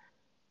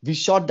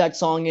shot that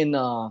song in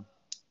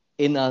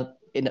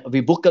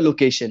we book a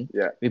location,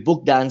 Yeah. we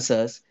book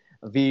dancers,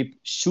 we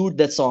shoot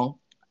that song.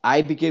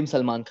 I became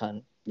Salman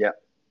Khan. Yeah.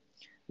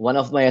 One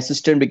of my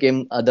assistant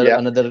became Yeah.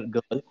 another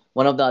girl.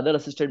 One of the other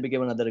assistant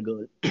became another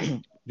girl.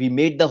 We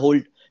made the whole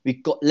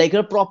like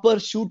a proper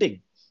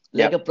shooting,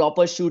 Yeah. like a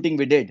proper shooting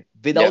we did Yeah.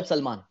 without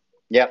Salman.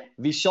 Yeah.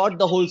 We shot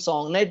the whole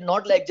song,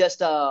 not like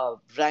just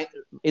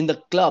in the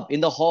club,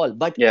 in the hall,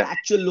 but Yeah.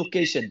 actual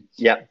location.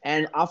 Yeah.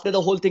 And after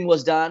the whole thing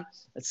was done,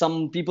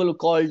 some people who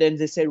called and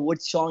they said,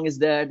 "Which song is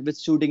that? Which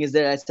shooting is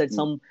that?" I said,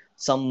 Mm.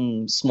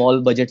 "Some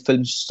small budget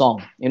film song."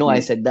 I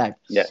Mm. said that.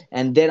 Yeah.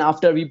 And then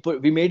after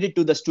we made it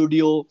to the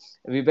studio,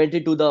 we went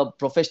into the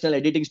professional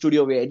editing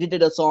studio. We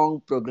edited a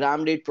song,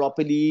 programmed it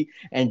properly,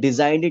 and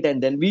designed it.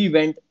 And then we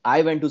went.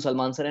 I went to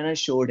Salman sir and I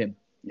showed him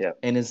Yeah.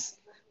 in his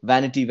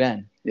vanity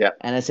van. Yeah.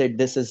 And I said,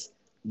 "This is."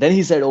 Then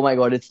he said, "Oh my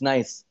God, it's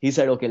nice." He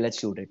said, "Okay, let's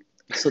shoot it."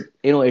 So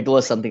it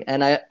was something,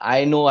 and I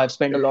know I've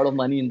spent a lot of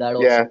money in that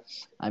Yeah. also.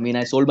 I mean,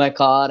 I sold my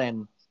car,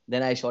 and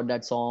then I shot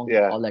that song.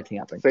 Yeah. All that thing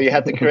happened. So you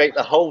had to create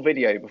the whole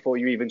video before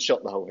you even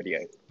shot the whole video.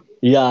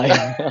 Yeah.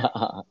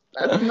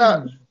 That's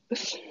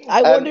nuts.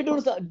 I wanted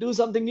to do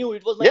something new.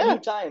 It was my Yeah. new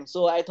time,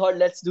 so I thought,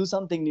 let's do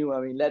something new.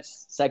 I mean,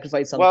 let's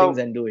sacrifice some things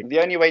Well, and do it.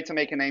 the only way to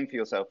make a name for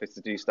yourself is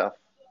to do stuff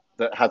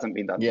that hasn't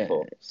been done Yeah,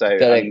 before. So I'm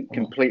correct.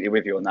 completely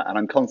with you on that, and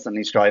I'm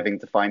constantly striving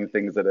to find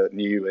things that are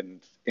new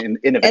and And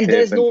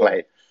innovative and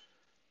play.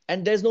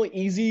 there's no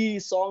easy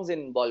songs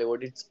in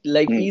Bollywood. It's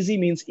like Mm. easy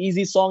means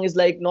easy song is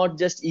like not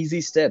just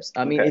easy steps.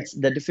 I mean, Okay. it's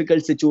the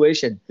difficult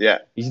situation. Yeah.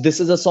 This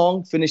is a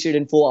song, finish it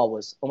in 4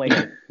 hours. Oh my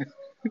God.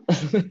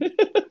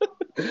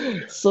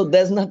 So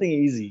there's nothing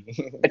easy.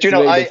 Do It's you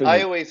know, very I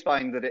difficult. always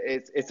find that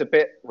it's a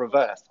bit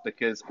reversed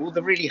because all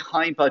the really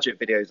high budget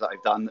videos that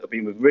I've done that have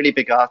been with really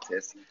big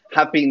artists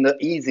have been the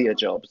easier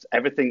jobs.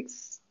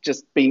 Everything's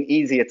just been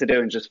easier to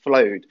do and just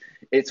flowed.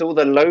 It's all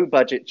the low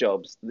budget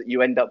jobs that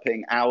you end up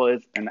putting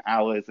hours and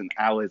hours and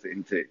hours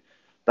into.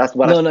 That's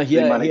what No, no, I've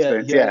been my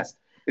experience. Yeah.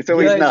 It's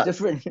always here it's nuts.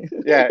 different.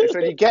 Yeah, it's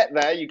when you get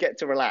there, you get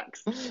to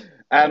relax.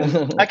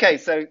 Okay,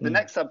 so the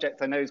next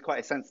subject I know is quite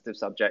a sensitive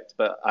subject,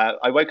 but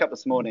I woke up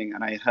this morning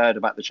and I heard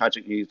about the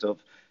tragic news of,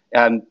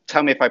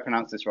 tell me if I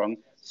pronounce this wrong,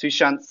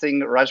 Sushant Singh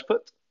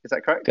Rajput. Is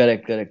that correct?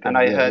 Correct, correct, And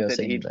correct. I heard You're that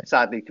saying he it right.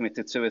 sadly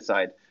committed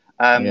suicide.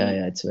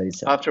 Yeah, it's very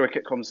sad. After a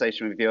quick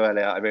conversation with you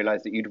earlier, I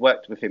realized that you'd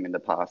worked with him in the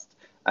past.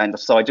 And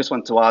so I just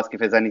want to ask if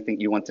there's anything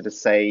you wanted to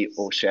say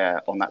or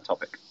share on that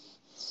topic.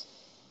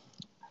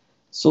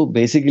 So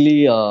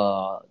basically,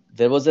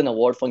 there was an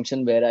award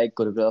function where I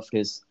choreographed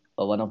his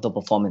one of the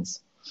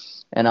performance,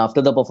 and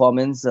after the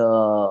performance,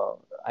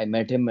 I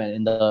met him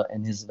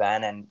in his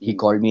van, and he Mm.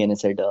 called me and I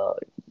said,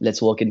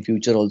 "Let's work in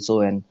future also."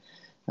 And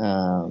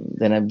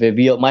then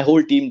my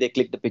whole team they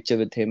clicked the picture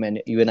with him,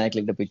 and even I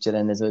clicked the picture,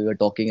 and as we were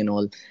talking and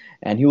all,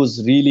 and he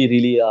was really,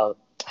 really a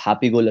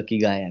happy-go-lucky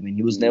guy. I mean,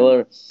 he was Mm.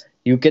 never.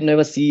 You can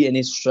never see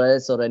any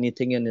stress or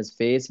anything in his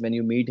face. When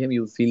you meet him,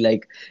 you feel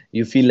like,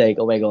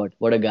 oh my God,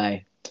 what a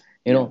guy,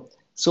 you Yeah. know.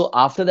 So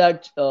after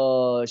that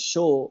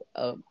show,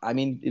 I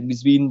mean,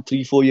 it's been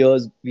 3 4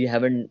 years. We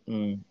haven't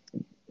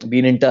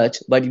been in touch,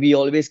 but we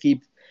always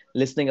keep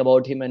listening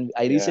about him. And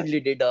I Yeah. recently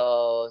did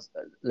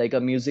like a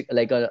music,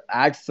 like a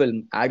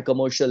ad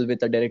commercial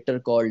with a director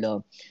called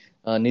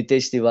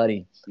Nitesh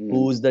Tiwari, Mm.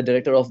 who's the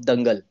director of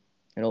Dangal,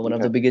 one of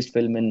Okay. the biggest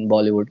film in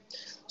Bollywood.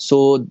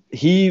 So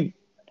he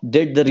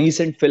did the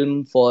recent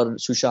film for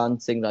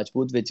Sushant Singh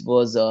Rajput, which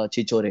was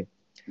Chichore.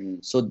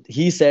 Mm. So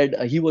he said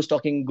he was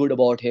talking good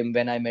about him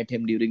when I met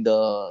him during the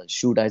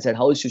shoot. I said,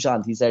 "How is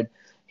Sushant?" He said,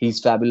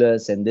 "He's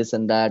fabulous and this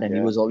and that," and he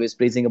Yeah. was always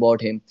praising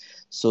about him.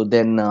 So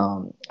then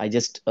I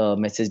just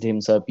messaged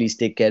him, "Sir, please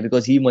take care,"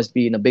 because he must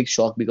be in a big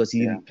shock because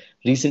he Yeah.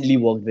 recently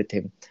worked with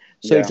him.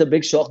 So Yeah. it's a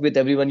big shock with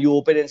everyone. You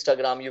open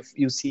Instagram,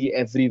 you see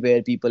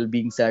everywhere people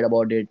being sad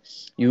about it.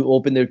 You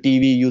open their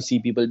TV, you see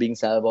people being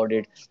sad about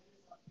it.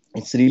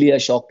 It's really a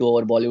shock to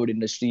our Bollywood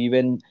industry,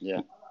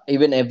 Yeah.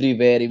 even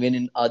everywhere, even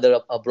in other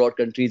abroad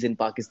countries, in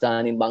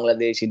Pakistan, in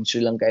Bangladesh, in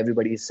Sri Lanka,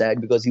 everybody is sad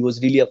because he was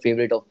really a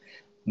favorite of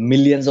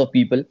millions of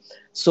people.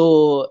 So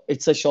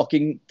it's a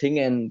shocking thing,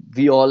 and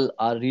we all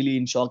are really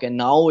in shock. And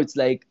now it's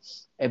like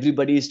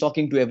everybody is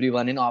talking to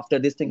everyone. After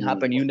this thing Mm.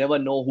 happened, you never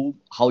know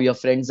how your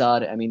friends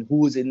are. I mean,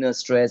 who's in a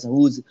stress,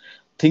 who's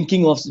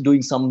thinking of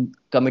doing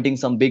committing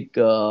some big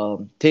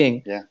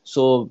thing. Yeah.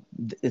 So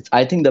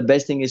I think the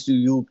best thing is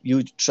you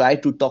try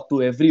to talk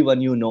to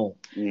everyone you know.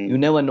 You Mm.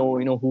 never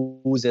know,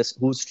 who's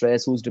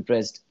stressed, who's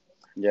depressed.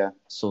 Yeah.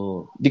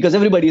 So because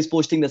everybody is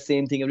posting the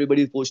same thing,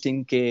 everybody is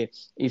posting, okay,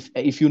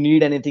 if you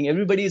need anything,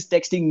 everybody is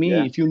texting me,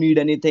 Yeah. if you need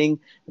anything,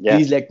 Yeah.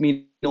 please let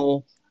me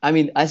know. I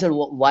mean, I said,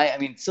 why? I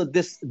mean, so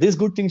this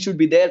good thing should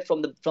be there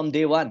from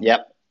day one.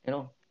 Yep. You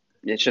know,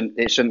 It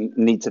shouldn't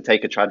need to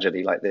take a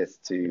tragedy like this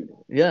to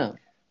yeah.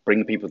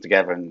 bring people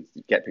together and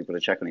get people to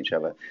check on each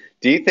other.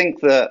 Do you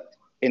think that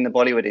in the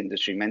Bollywood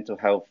industry, mental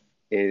health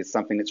is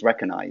something that's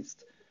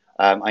recognized?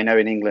 I know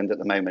in England at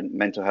the moment,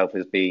 mental health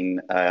has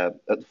been at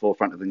the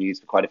forefront of the news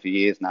for quite a few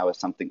years now as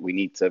something we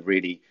need to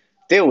really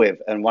deal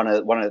with. And one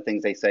of the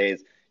things they say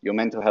is your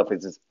mental health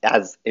is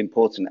as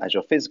important as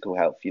your physical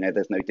health. You know,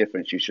 there's no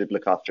difference. You should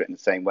look after it in the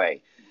same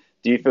way.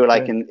 Do you feel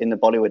like Right. in the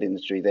Bollywood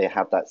industry they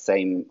have that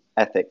same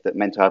ethic that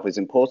mental health is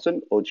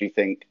important, or do you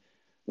think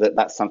that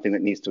that's something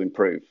that needs to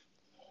improve?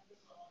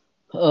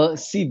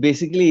 See,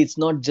 basically, it's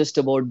not just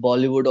about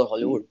Bollywood or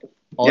Mm. Hollywood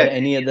or Yeah,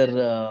 any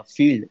other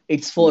field.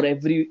 It's for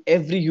mm,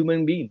 every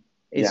human being.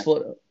 It's yeah,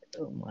 for,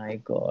 oh my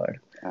God,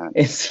 um,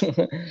 it's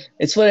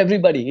it's for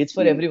everybody. It's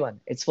for mm, everyone.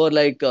 It's for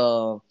like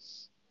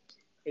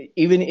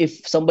even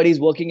if somebody is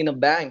working in a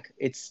bank,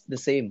 it's the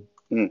same.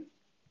 mm.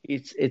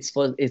 It's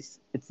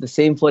the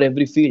same for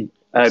every field.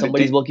 If But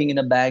somebody is working in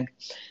a bank,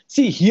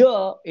 see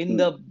here in mm,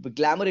 the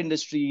glamour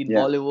industry, in yeah,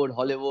 Bollywood,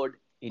 Hollywood,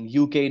 in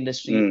UK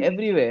industry, mm,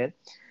 everywhere,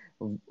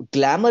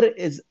 glamour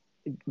is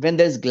when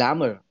there's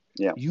glamour,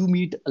 yeah, you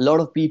meet a lot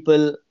of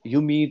people,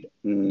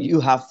 mm, you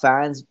have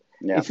fans.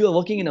 yeah, If you are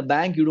working in a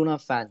bank, you don't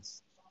have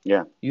fans.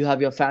 yeah, You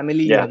have your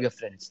family, you yeah, have your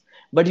friends.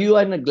 But you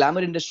are in a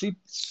glamour industry,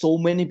 so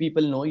many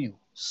people know you.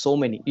 So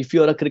many. If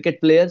you are a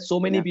cricket player, so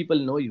many yeah, people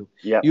know you.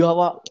 yeah, You have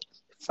a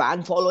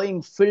fan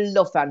following, filled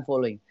of fan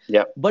following.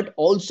 yeah, But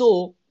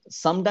also,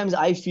 sometimes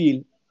I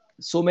feel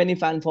so many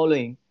fan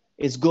following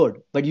is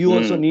good, but you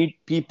also mm, need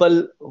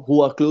people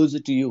who are closer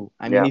to you.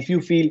 I mean, yeah,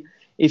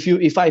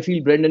 if I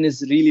feel Brendan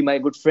is really my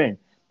good friend,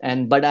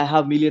 and but I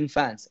have million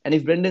fans, and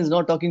if Brendan's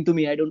not talking to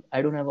me, I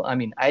don't have. I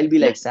mean, I'll be yeah,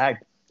 like sad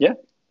yeah.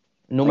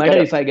 no I get matter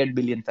it. if I get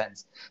billion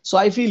fans. So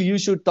I feel you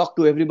should talk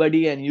to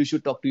everybody and you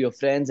should talk to your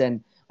friends.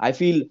 And I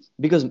feel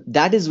because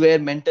that is where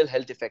mental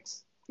health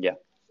affects. Yeah,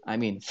 I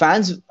mean,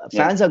 fans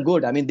yeah, fans are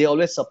good. I mean, they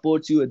always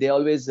support you. They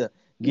always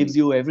mm, gives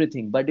you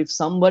everything. But if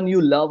someone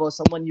you love or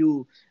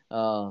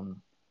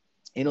um,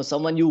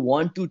 someone you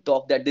want to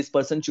talk, that this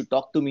person should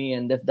talk to me,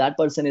 and if that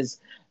person is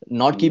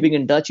not mm, keeping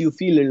in touch, you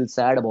feel a little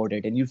sad about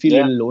it and you feel a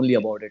yeah, little lonely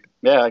about it.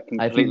 yeah. I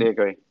I feel, completely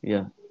agree.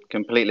 yeah.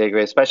 Completely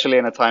agree, especially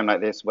in a time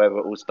like this where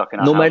we're all stuck in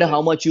our No matter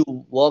how houses. much you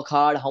work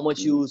hard, how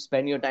much Mm, you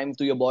spend your time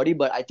to your body,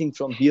 but I think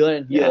from here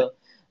and yeah, here,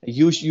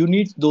 you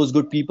need those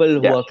good people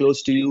who yeah, are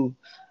close to you,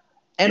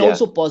 and yeah,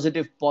 also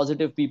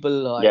positive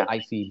people. yeah. I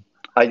feel.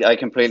 I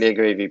completely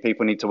agree with you.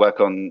 People need to work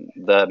on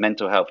the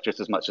mental health just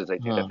as much as they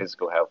do their Huh.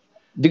 physical health.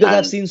 Because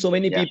I've And seen so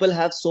many yeah, people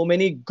have so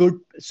many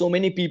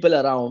people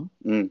around,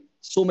 mm,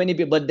 so many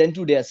people, but then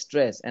too they are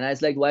stressed, and I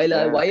was like,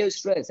 yeah, why are you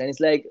stressed? And it's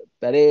like,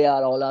 "Pare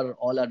yaar,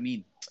 all are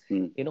mean,"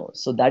 mm,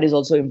 So that is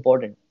also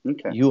important.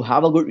 okay, You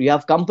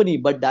have company,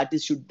 but that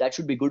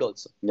should be good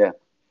also. yeah.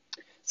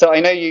 So I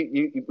know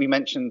we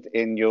mentioned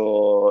in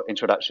your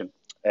introduction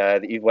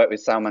that you've worked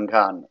with Salman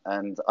Khan,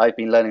 and I've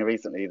been learning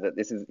recently that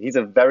he's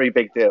a very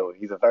big deal.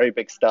 He's a very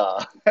big star,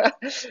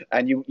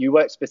 and you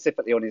worked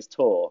specifically on his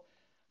tour.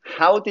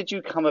 How did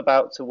you come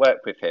about to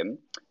work with him?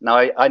 Now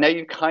I know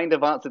you've kind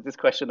of answered this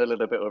question a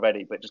little bit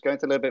already, but just go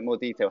into a little bit more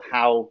detail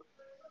how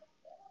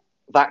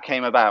that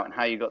came about and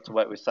how you got to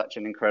work with such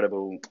an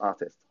incredible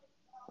artist.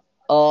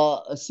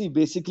 See,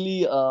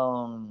 basically,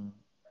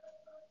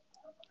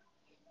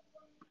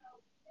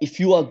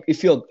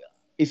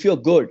 if you're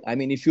good, I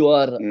mean,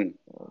 Mm,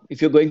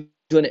 if you're going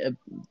to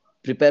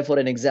prepare for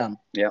an exam,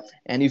 yeah,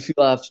 and if you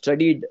have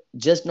studied,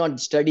 just not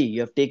study,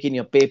 you have taken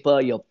your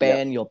paper, your yeah,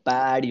 pen, your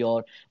pad,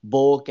 your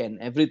book and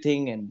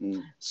everything, and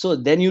mm, so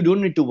then you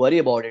don't need to worry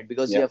about it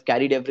because you yeah, have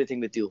carried everything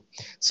with you.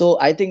 So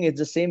I think it's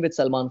the same with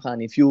Salman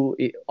Khan. If you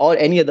or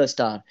any other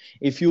star,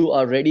 if you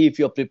are ready, if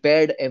you're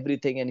prepared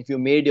everything, and if you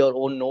made your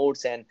own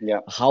notes and yeah,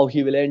 how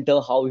he will enter,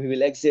 how he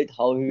will exit,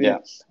 how he will yeah,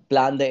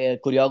 plan the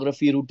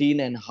choreography routine,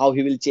 and how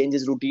he will change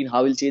his routine,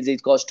 how he'll change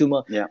his costume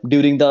yeah,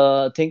 during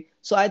the thing.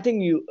 So I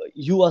think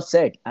you are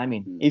set. I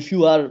mean, mm, if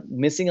you are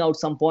missing out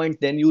some point,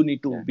 then you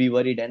need to yeah, be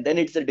worried, and then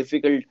it's a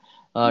difficult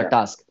yeah,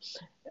 task.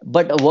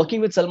 But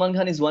working with Salman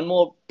Khan is one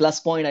more plus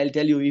point. I'll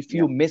tell you, if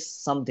yeah, you miss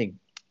something,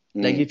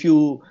 like mm, if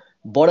you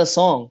bought a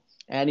song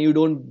and you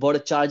don't bought a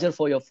charger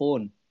for your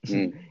phone,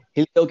 mm.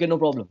 he'll say, okay, no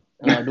problem,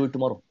 do it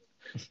tomorrow.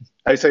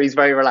 Oh, so he's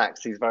very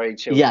relaxed. He's very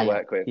chill Yeah, to yeah,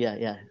 work with. yeah,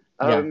 yeah,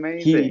 Oh, yeah.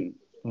 He. amazing.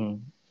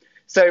 Mm.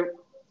 So,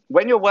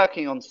 when you're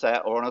working on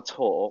set or on a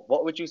tour,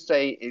 what would you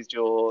say is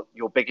your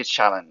biggest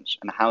challenge,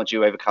 and how do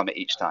you overcome it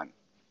each time?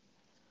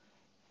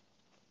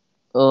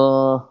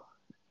 Uh,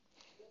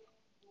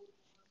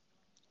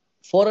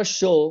 for a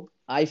show,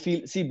 I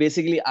feel. See,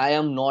 basically, I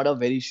am not a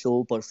very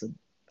show person.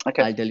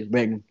 Okay, I'll tell you,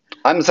 Brandon.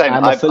 I'm the same.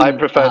 I'm a I film.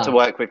 prefer to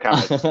work with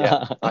cameras. Yeah,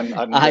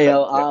 I'm the same.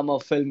 Yeah. I'm a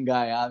film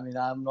guy. I mean,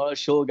 I'm not a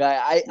show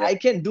guy. Yeah. I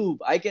can do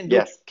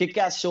Yes.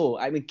 kick-ass show.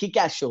 I mean,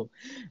 kick-ass show.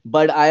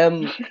 But I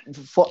am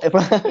for,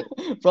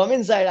 from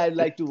inside. I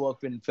like to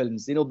work in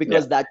films.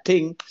 Yeah. Because that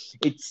thing,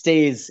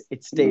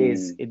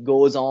 Mm, it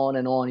goes on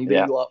and on. Even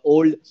yeah. you are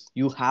old,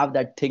 you have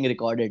that thing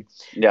recorded.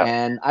 Yeah.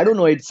 And I don't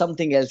know, it's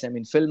something else. I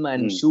mean, film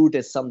and Mm, shoot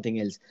is something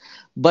else.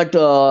 But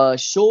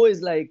show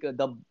is like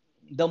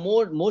the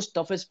most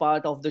toughest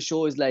part of the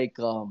show is like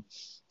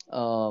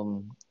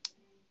um,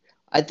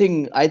 I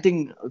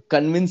think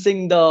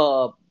convincing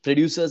the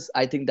producers,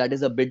 I think that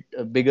is a bit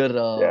bigger,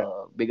 Yeah.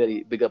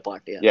 bigger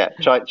part. Yeah, Yeah.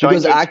 Trying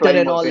because to actor explain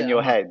and what's all. in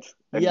your head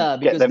and Yeah, get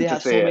because them they to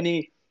have see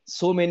it.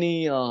 so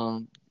many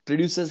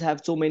producers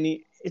have so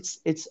many.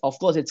 It's of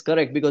course it's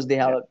correct because they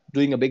Yeah. are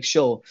doing a big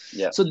show,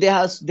 Yeah. so they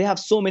have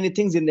so many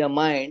things in their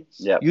mind.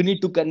 Yeah. You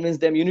need to convince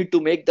them. You need to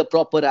make the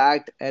proper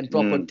act and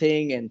proper Mm.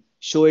 thing and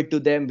show it to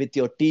them with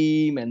your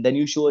team, and then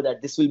you show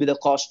that this will be the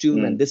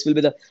costume and Mm. this will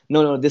be the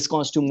no, this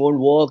costume won't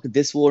work,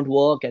 this won't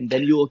work, and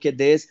then you okay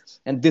this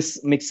and this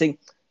mixing.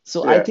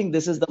 So I Yeah. think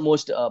this is the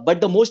most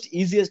but the most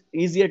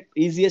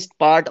easiest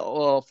part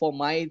for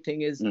my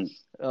thing is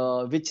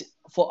Mm. which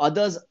for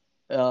others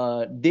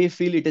they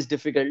feel it is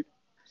difficult,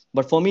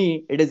 but for me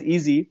it is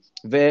easy,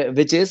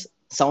 which is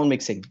sound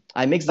mixing.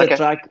 I mix the Okay.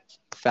 track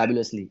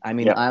fabulously. I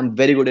mean, Yeah. I am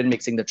very good in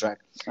mixing the track.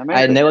 I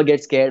Amazing. never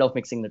get scared of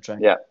mixing the track.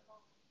 Yeah.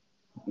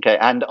 Okay.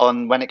 And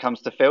on when it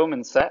comes to film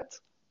and set,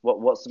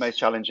 what's the most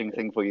challenging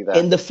thing for you there?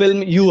 In the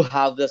film you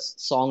have the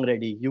song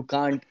ready, you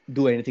can't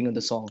do anything on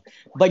the song,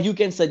 but you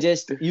can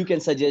suggest,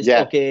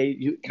 Yeah. okay,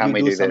 Can you we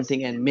do do this?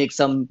 something and make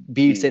some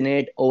beats Mm. in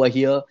it over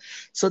here.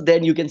 So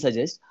then you can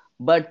suggest,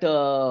 but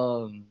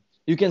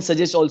you can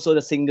suggest also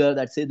the singer,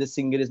 that say the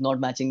singer is not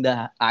matching the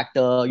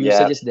actor, you Yeah.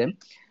 suggest them,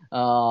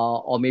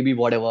 or maybe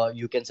whatever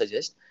you can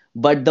suggest.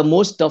 But the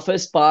most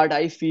toughest part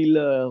I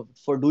feel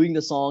for doing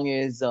the song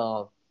is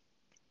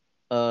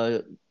uh,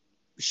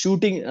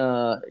 shooting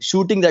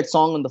that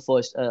song on the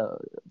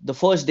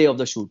first day of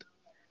the shoot.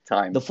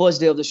 Time. The first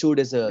day of the shoot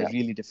is Yeah.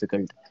 really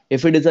difficult.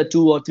 If it is a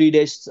 2 or 3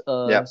 days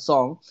Yeah.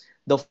 song,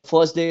 the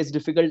first day is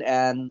difficult,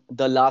 and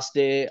the last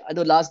day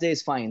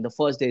is fine. The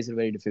first day is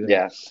very difficult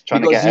Yeah.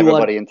 Trying to because get you are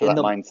everybody into in that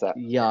the mindset.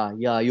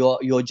 yeah,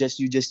 you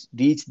just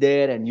reach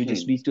there and you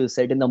just Hmm. reach to the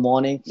set in the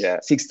morning, Yeah.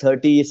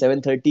 6:30,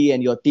 7:30,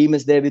 and your team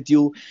is there with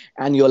you,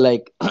 and you're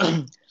like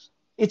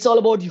it's all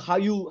about how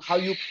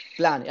you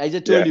plan. I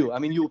just Yeah. told you. I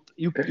mean,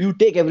 you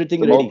take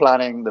everything The more ready.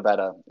 planning, the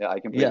better. Yeah, I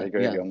completely Yeah,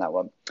 agree with yeah, you on that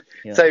one.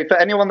 yeah. So, for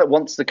anyone that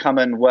wants to come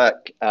and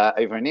work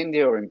over in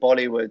India or in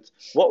Bollywood,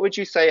 what would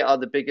you say are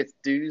the biggest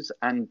do's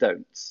and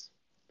don'ts?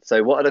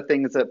 So, what are the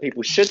things that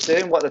people should do,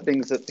 and what are the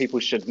things that people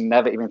should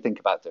never even think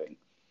about doing?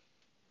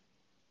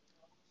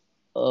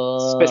 Uh,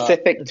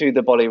 Specific to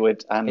the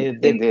Bollywood and if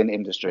they Indian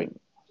industry.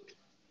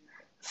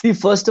 see,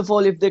 first of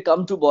all, if they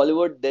come to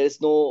Bollywood, there is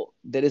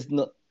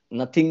no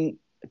nothing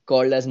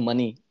called as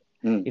money.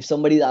 Mm. If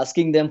somebody is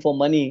asking them for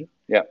money,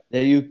 Yeah.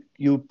 then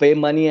you pay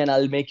money and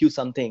I'll make you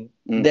something,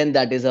 Mm. then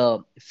that is a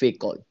fake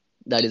call.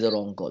 That is a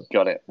wrong call.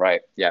 Got it.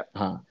 Right. Yeah.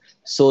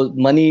 So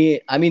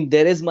money, I mean,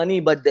 there is money,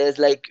 but there's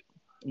like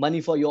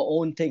money for your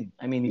own thing.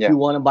 I mean, if Yeah. you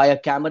want to buy a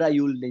camera,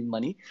 you'll need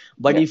money.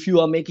 But Yeah. if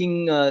you are making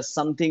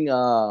something,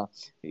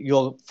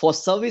 your for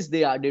service,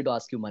 they don't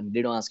ask you money.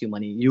 They don't ask you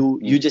money. You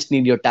Mm. just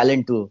need your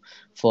talent to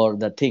for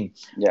the thing.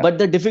 Yeah. But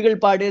the difficult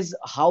part is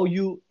how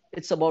you.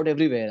 It's about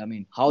everywhere. I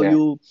mean, Yeah.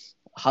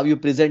 how you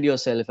present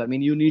yourself. I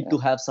mean, you need Yeah. to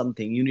have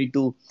something. You need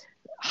to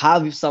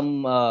have some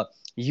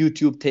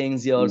YouTube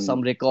things, or Mm.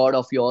 some record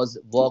of yours,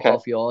 work Okay.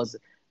 of yours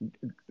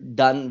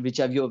done,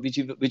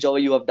 whichever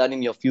you have done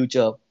in your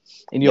future,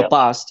 in your Yeah.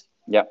 past.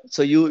 Yeah.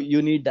 So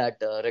you need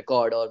that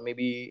record, or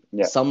maybe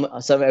Yeah. some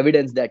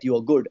evidence that you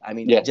are good. I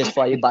mean, Yeah. just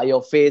by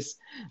your face,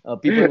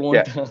 people Yeah.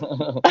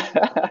 won't.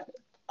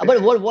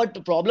 But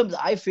what problems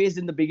I faced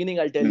in the beginning,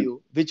 I'll tell Mm.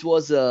 you, which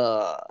was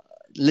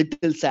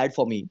little sad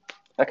for me.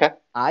 Okay.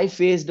 I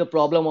faced the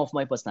problem of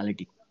my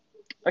personality.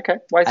 Okay.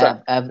 Why is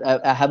that?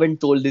 I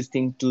haven't told this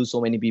thing to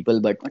so many people,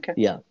 but Okay.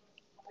 yeah.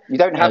 You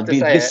don't have to say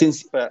Because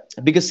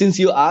it, since but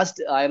you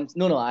asked, I am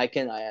no, I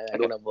can, I okay.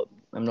 don't have,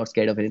 I'm not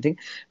scared of anything.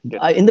 Good.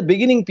 In the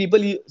beginning, people,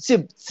 you see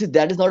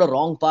that is not a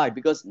wrong part,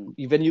 because Mm.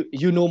 even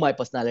you know my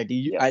personality,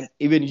 and Yes.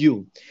 even you,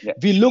 Yeah.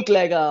 we look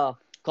like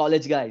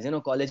college guys,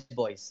 college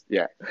boys.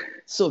 Yeah.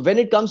 So when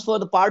it comes for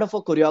the part of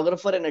a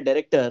choreographer and a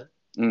director,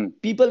 Mm.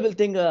 people will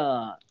think,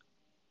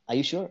 are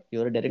you sure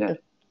you're a Yeah. director?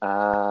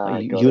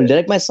 Got You'll it.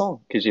 direct my song,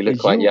 Because you look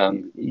because quite young.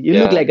 you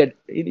look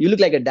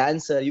Yeah. like a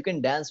dancer. You can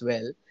dance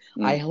well.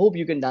 I Mm. hope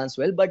you can dance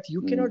well, but you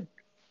Mm. cannot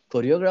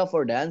choreograph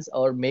or dance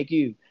or make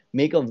a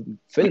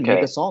film, make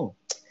Okay. a song.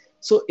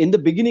 So in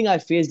the beginning, I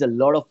faced a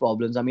lot of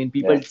problems. I mean,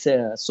 people Yeah. say,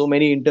 so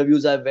many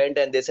interviews I went,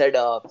 and they said,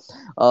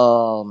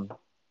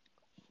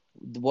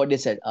 what they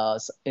said,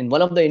 in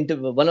one of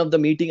the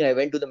meeting I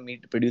went to the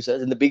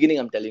producers in the beginning.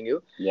 I'm telling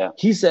you, Yeah.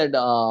 he said,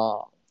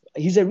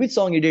 which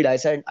song you did? I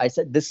said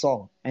this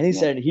song, and he Yeah.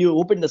 said he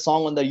opened the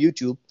song on the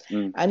YouTube,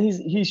 Mm. and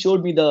he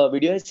showed me the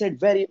video. I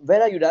said,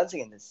 where are you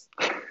dancing in this?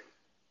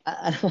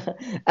 And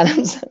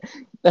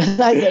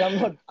and I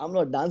said, I'm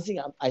not dancing.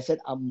 I said,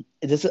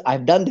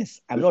 I've done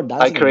this. I'm not I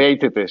dancing in it.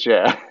 created this.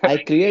 Yeah. I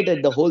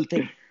created the whole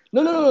thing.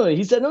 No.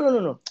 He said,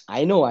 no.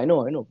 I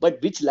know.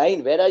 But which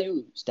line? Where are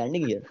you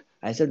standing here?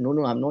 I said, no,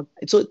 I'm not.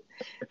 So,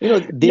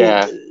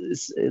 Yeah.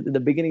 in the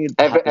beginning it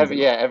happens a lot.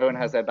 Yeah. Everyone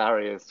has their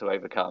barriers to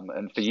overcome,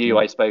 and for you,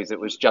 Yeah. I suppose it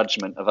was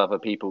judgment of other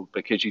people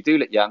because you do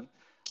look young,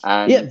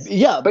 Yeah, and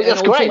yeah, but and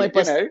that's also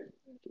great.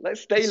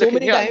 Let's stay so looking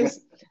many young. times.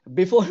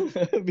 before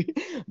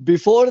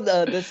before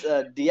this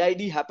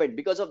DID happened,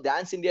 because of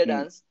Dance India Mm,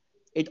 Dance,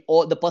 it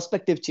all the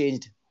perspective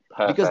changed,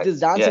 because this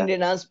perfect. Dance Yeah. India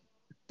Dance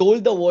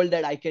told the world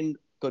that I can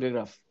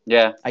choreograph,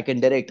 Yeah. I can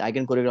direct, I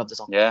can choreograph the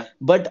song. Yeah.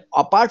 But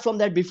apart from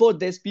that, before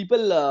this,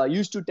 people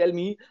used to tell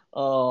me,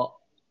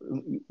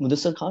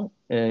 Mudassar Khan,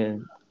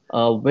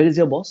 where is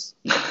your boss?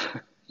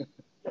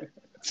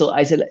 So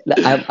I said,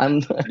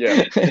 I'm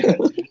Yeah.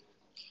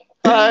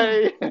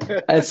 Hi.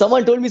 and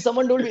someone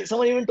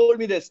even told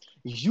me this.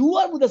 You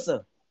are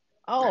Mudassar.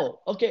 Oh,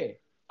 okay.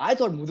 I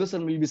thought Mudassar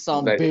will be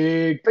some No,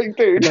 big. big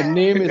dude. The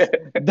name is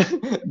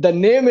the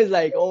name is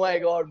like, oh my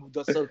god,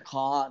 Mudassar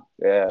Khan.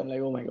 Yeah. I'm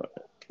like, oh my god.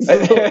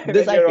 And So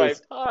this then I you're right.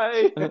 faced.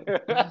 Hi.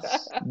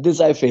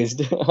 This I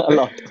faced a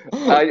lot.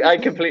 I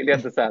completely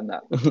understand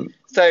that.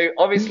 So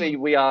obviously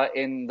we are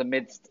in the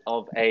midst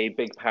of a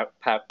big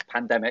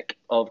pandemic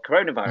of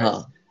coronavirus.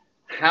 Huh.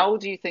 How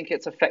do you think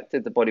it's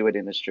affected the Bollywood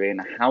industry,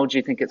 and how do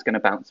you think it's going to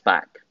bounce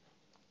back?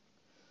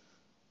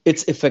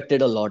 It's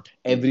affected a lot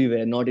Mm.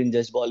 everywhere, not in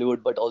just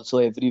Bollywood, but also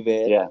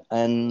everywhere. Yeah.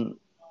 And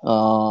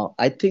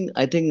I think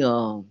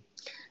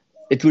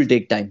it will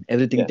take time.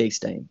 Everything Yeah. takes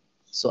time.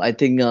 So I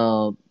think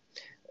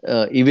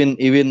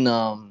even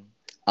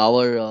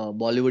our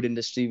Bollywood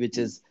industry, which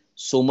Mm. is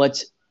so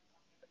much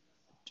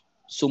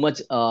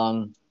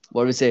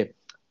what we say,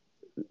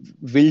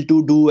 will to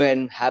do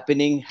and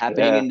happening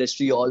Yeah.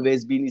 industry,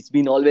 always been, it's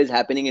been always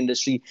happening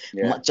industry,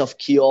 Yeah. much of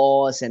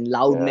chaos and Yeah.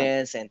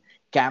 loudness and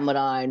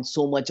camera and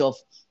so much of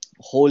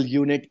whole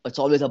unit. It's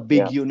always a big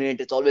Yeah.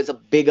 unit, it's always a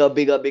bigger,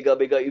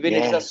 even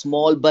it's a Yes.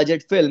 small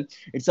budget film,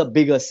 it's a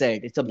bigger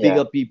set, it's a Yeah.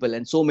 bigger people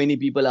and so many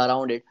people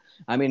around it.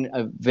 I mean,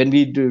 when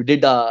we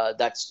did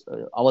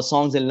our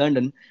songs in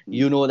London, Mm.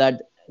 you know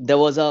that that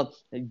was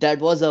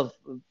a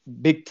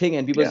big thing,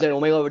 and people Yeah. said, oh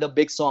my god, what a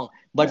big song.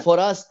 But Yeah. for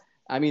us,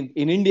 I mean,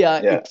 in India,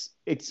 Yeah.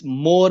 it's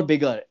more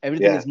bigger.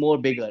 Everything Yeah. is more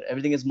bigger.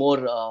 Everything is more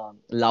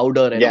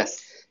louder. Yes.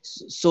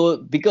 So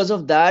because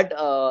of that,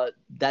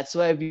 that's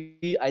why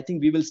I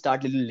think we will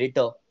start a little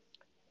later,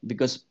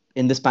 because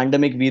in this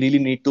pandemic we really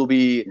need to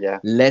be Yeah.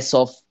 less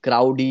of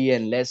crowdy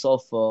and less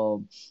of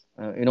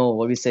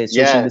what we say,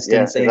 social Yeah. Yeah.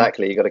 distancing.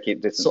 Exactly. You got to keep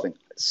so, distancing.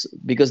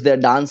 because there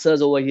are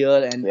dancers over here,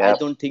 and I Yeah.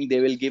 don't think they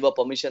will give a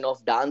permission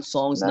of dance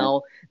songs No.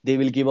 now. They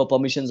will give a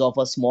permissions of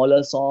a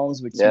smaller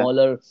songs with Yeah.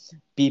 smaller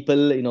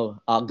people,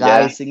 a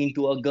guy Yeah. singing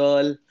to a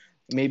girl,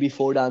 maybe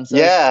four dancers.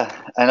 Yeah,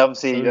 and So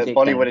obviously it will take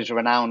Bollywood time. is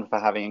renowned for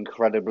having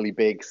incredibly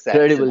big sets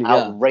and Credible,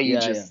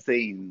 outrageous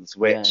scenes,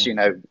 which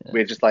yeah,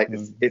 we're just like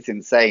mm. it's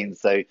insane.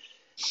 So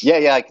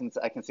yeah, I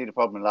can see the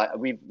problem. Like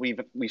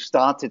we've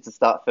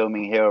start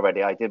filming here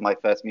already. I did my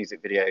first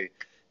music video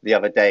the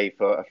other day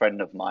for a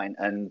friend of mine,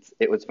 and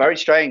it was very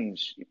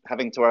strange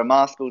having to wear a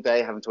mask all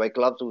day, having to wear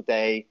gloves all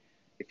day.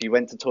 If you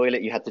went to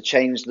toilet, you had to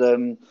change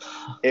them.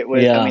 It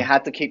was, and we Yeah.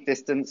 had to keep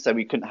distance, so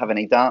we couldn't have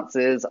any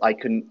dancers. I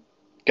couldn't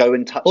go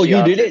and touch Oh, the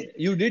you did artist. it.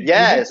 You did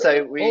Yeah, so. so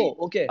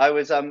Oh, okay. I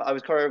was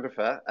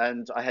choreographer,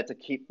 and I had to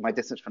keep my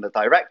distance from the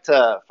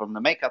director, from the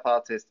makeup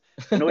artist,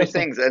 and all these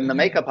things. And the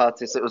makeup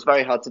artist, it was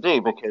very hard to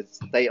do because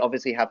they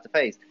obviously have to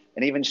face,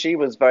 and even she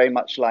was very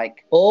much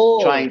like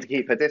trying Oh, to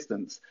keep her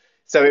distance.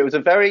 So it was a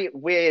very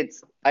weird.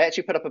 I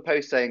actually put up a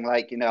post saying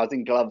like, I was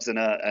in gloves and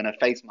a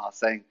face mask,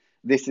 saying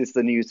this is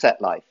the new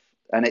set life,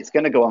 and it's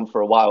going to go on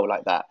for a while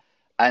like that.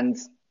 And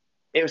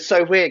it was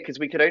so weird because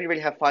we could only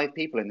really have 5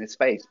 people in this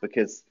space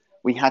because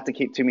we had to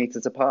keep 2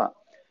 meters apart.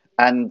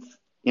 And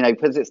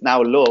because it's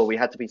now law, we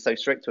had to be so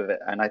strict with it.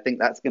 And I think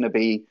that's going to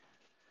be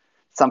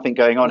something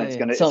going on. yeah, It's yeah.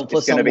 going to it's, Some for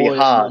it's going to some be more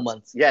hard.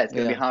 months. Yeah, it's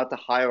going to be Yeah. hard to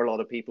hire a lot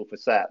of people for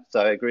set.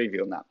 So I agree with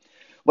you on that.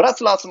 Well, that's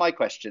the last of my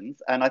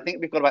questions, and I think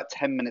we've got about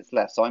 10 minutes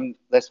left. So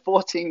there's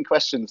 14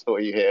 questions for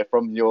you here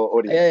from your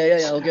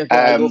audience. Yeah. Okay, okay.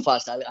 I'll go Um,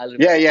 fast. I'll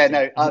yeah, reply yeah, fast.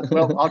 no. Yeah.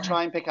 Well, I'll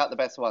try and pick out the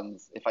best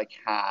ones if I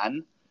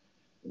can.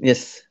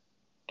 Yes.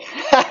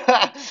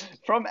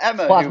 From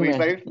Emma, who Fast we man.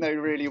 both know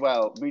really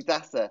well,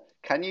 Mudasa,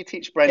 can you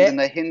teach Eh, Brendan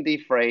the Hindi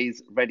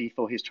phrase "ready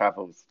for his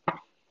travels"?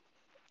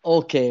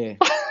 okay.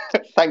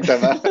 Thanks,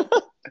 Emma.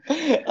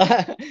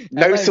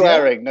 No Emma is here.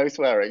 swearing, no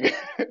swearing.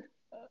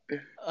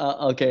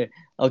 Okay.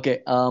 Okay.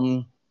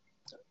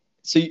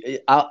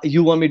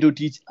 You want me to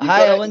teach? You've Hi,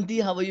 got to, Avanti.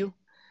 How are you?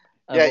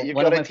 yeah, you've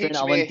One got of to my friend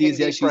teach me a Avanti is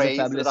here. Hindi She's a phrase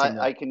that fabulous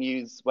singer. I can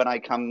use when I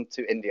come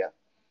to India.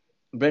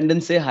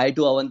 Brendan, say hi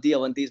to Avanti.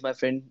 Avanti is my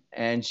friend,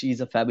 and she's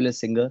a fabulous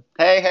singer.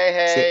 Hey, hey,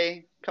 Say,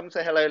 hey! Come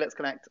say hello. Let's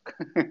connect.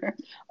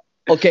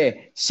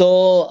 okay.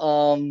 So,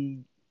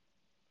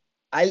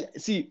 I'll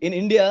see in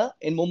India,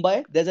 in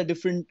Mumbai, there's a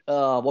different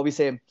what we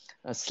say,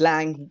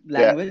 slang Yeah,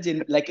 language.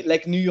 In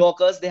like New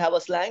Yorkers, they have a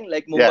slang.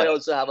 Like yeah. Mumbai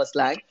also have a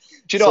slang.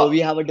 Do you know So what?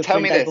 we have a Tell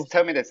different me type this. of.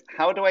 Tell me this.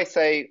 How do I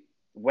say,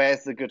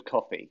 "Where's the good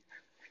coffee"?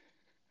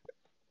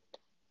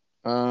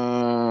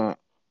 Uh,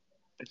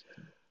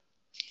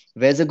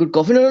 where's a good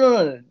coffee?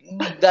 No.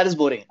 That is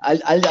boring. I'll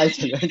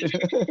tell you.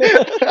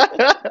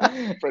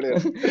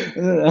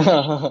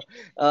 Brilliant.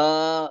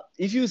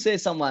 If you say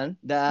someone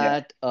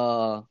Yeah,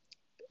 that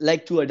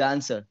like to a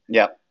dancer,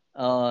 yeah,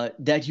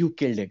 that you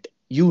killed it,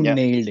 you yeah,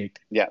 nailed it.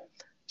 yeah.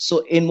 So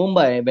in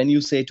Mumbai, when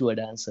you say to a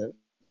dancer,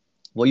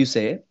 what you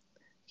say,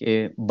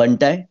 कि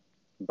बंटाए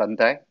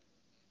Bante.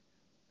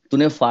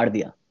 तूने फाड़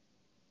दिया.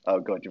 Oh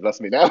God, you've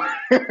lost me now.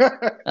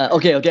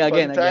 Okay,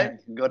 again. Bante,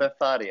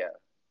 Godafaria.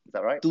 Is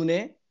that right?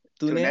 तूने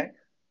तूने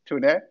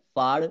Tune, Tune,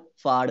 फाड़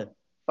फाड़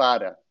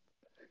Fada.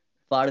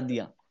 फाड़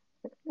दिया.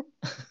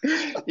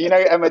 You know,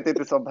 Emma did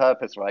this on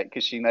purpose, right?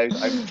 Because she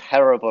knows I'm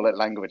terrible at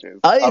languages.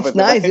 Other It's than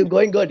nice. You're English.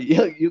 going good.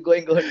 You're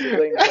going good. You're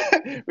going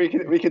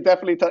good. We could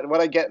definitely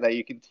when I get there,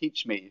 you can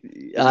teach me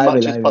as I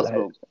much will. as I will.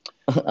 possible.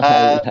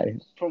 I will.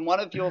 From one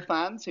of your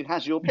fans who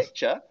has your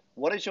picture,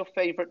 what is your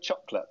favorite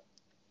chocolate?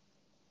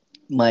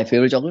 My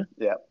favorite chocolate?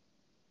 Yeah.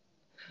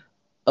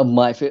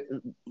 My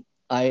favorite.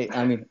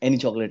 I mean any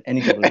chocolate.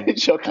 Any chocolate. Any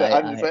chocolate.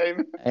 I'm the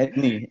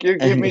same.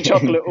 Give me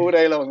chocolate all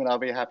day long and I'll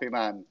be a happy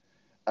man.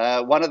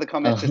 One of the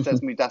commenters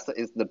says Mudasa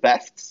is the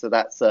best, so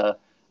that's a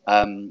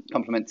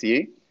compliment to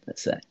you.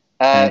 That's right.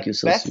 Thank you,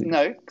 so Beth sweet.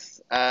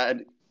 Noakes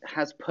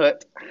has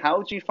put,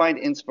 how do you find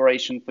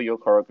inspiration for your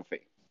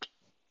choreography?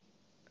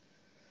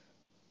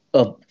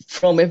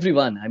 From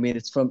everyone. I mean,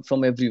 it's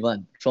from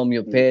everyone, from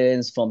your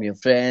parents, from your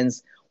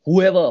friends,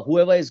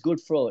 whoever is good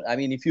for. I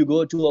mean, if you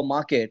go to a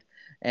market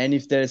and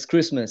if there's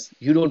Christmas,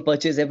 you don't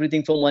purchase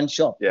everything from one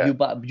shop. Yeah.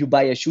 You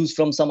buy your shoes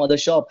from some other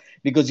shop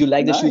because you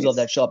like the shoes of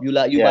Nice. that shop. You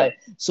Yeah. buy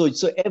so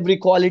every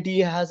quality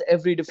has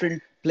every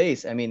different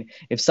place. I mean,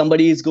 if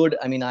somebody is good,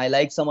 I mean, I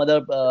like some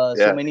other so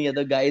Yeah. many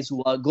other guys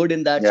who are good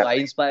in that. Yeah.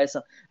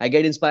 So I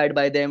get inspired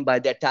by them, by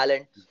their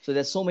talent. So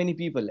there's so many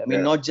people. I mean,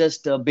 Yeah. not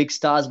just big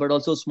stars, but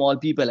also small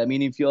people. I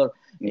mean,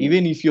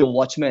 even if your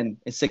watchman,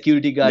 a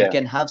security guard, Yeah.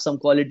 can have some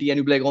quality, and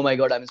you be like, oh my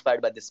god, I'm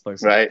inspired by this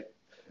person. Right.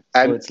 So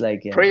And it's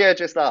like, yeah. Priya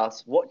just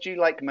asked, what do you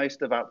like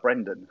most about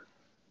Brendan?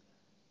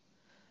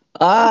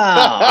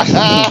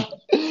 I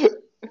Put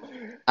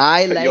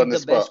you like on the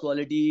the best spot.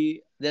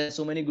 quality. There are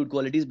so many good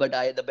qualities, but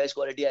the best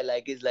quality I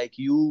like is like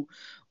you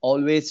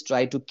always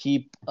try to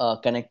keep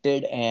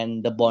connected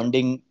and the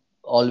bonding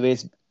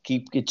always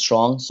keep it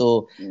strong.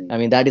 So I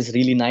mean that is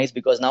really nice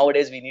because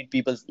nowadays we need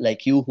people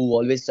like you who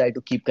always try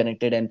to keep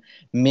connected and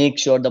make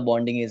sure the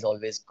bonding is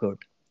always good.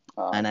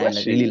 And I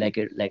Bless really you. like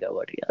it, like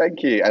about it. Yeah.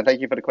 Thank you. And thank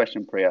you for the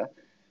question, Priya.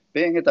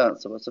 Being a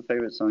dancer, what's the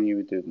favorite song you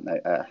would do?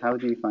 How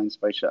do you find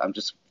inspiration? I'm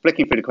just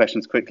flicking through the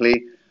questions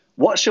quickly.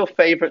 What's your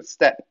favorite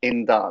step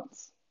in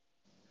dance?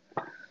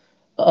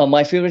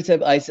 My favorite step,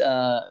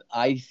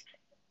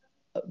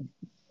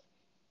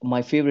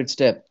 my favorite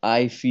step,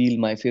 I feel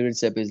my favorite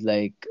step is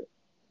like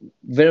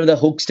wherever the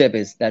hook step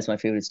is. That's my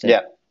favorite step.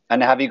 Yeah.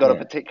 And have you got a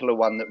Yeah. particular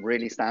one that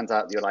really stands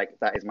out? That you're like,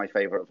 that is my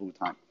favorite of all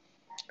time.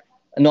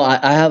 No,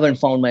 I haven't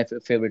found my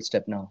favorite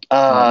step now.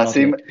 Not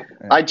See,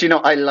 yet. do you know?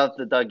 I love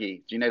the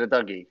Dougie. Do you know the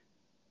Dougie?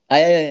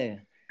 I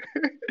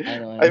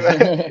know.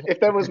 If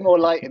there was more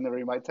light in the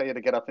room, I'd tell you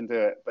to get up and do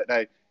it. But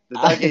no, the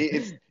Dougie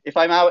is. If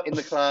I'm out in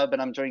the club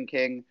and I'm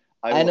drinking,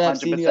 I will know.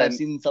 100%. I've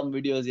seen some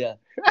videos. Yeah.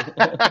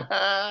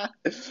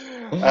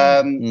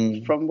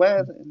 From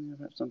where the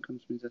rap song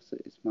comes from,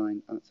 it's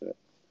mine. Answer it.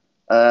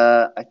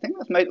 I think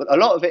that's a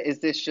lot of it is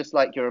this just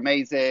like you're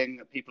amazing.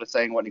 People are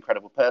saying what an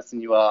incredible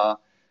person you are,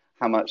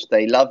 how much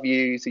they love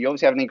you. So you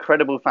obviously have an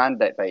incredible fan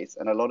base,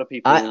 and a lot of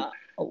people.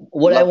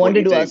 What I love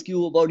wanted you to do. ask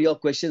you about your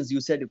questions. You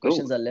said your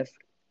questions are left.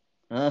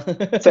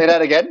 Say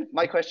that again.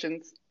 My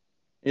questions.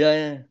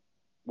 Yeah.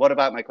 What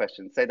about my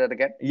questions? Say that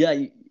again.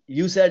 Yeah,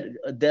 you said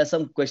there are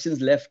some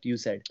questions left. You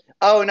said.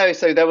 Oh no!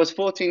 So there was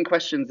 14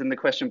 questions in the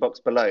question box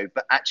below,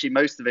 but actually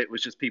most of it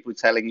was just people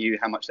telling you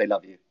how much they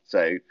love you.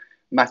 So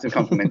massive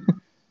compliment.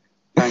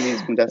 Fan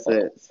used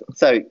Mudasa.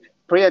 So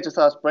Priya just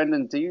asked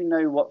Brendan, do you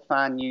know what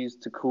fan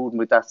used to call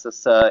Mudasa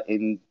sir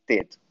in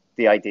DID?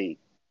 DID.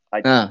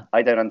 I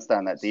don't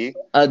understand that. Do you?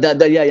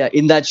 Yeah.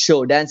 In that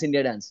show, Dance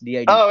India Dance,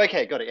 DID. Oh,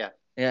 okay, got it. Yeah.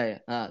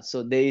 Yeah.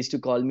 So they used to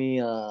call me.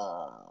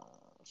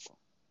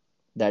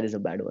 That is a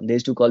bad one. They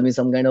used to call me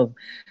some kind of,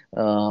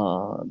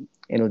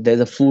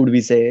 there's a food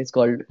we say. It's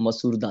called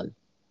masoor dal.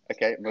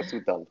 Okay,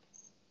 masoor dal.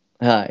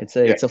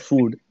 It's a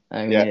food.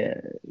 I mean,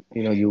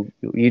 you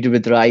eat it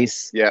with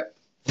rice. Yeah.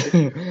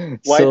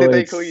 Why did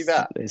they call you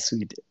that? It's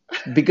sweet.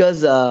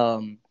 Because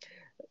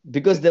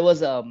there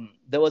was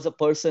a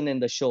person in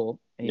the show.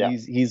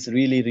 He's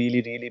really,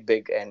 really, really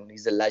big and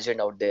he's a legend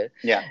out there.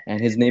 Yeah.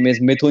 And his name is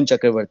Mithun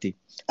Chakravarti.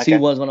 So he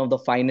was one of the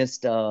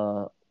finest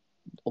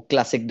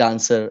classic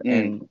dancer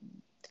and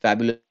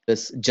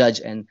fabulous judge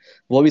and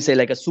what we say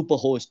like a super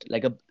host,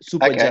 like a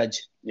super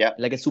judge. Yeah.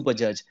 Like a super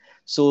judge.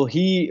 So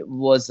he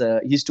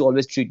used to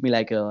always treat me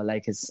like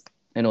his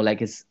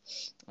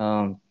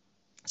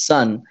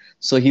son.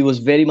 So he was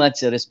very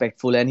much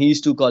respectful and he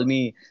used to call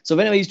me. So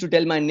whenever he used to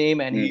tell my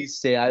name and he used to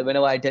say,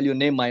 whenever I tell you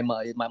name, my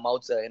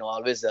mouth's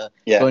always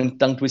going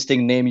tongue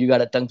twisting name. You got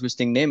a tongue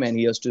twisting name, and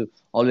he used to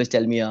always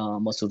tell me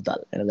masoor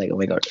dal. And I was like, oh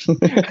my god.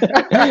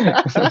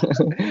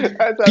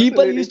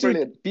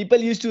 People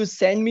used to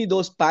send me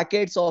those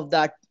packets of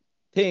that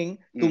thing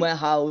to my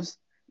house.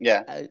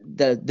 Yeah.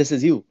 This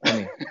is you. I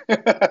mean.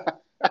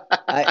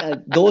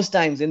 In those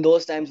times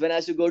when I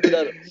used to go to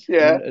the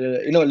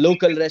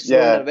local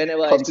restaurant or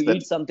whenever I used to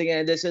eat something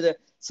and they said,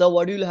 sir,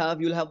 what do you have?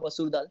 You'll have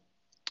masoor dal.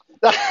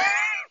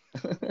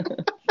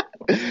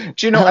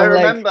 Do you know, I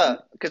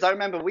remember because I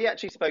remember we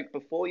actually spoke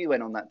before you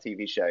went on that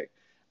TV show,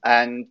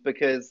 and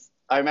because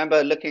I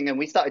remember looking and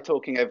we started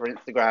talking over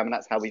Instagram, and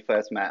that's how we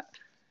first met.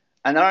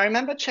 And I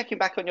remember checking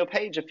back on your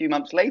page a few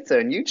months later,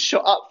 and you'd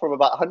shot up from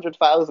about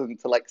 100,000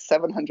 to like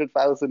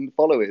 700,000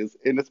 followers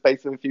in the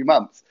space of a few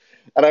months.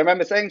 And I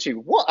remember saying to you,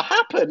 "What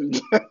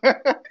happened?"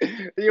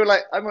 You were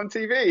like, "I'm on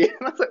TV,"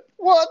 and I was like,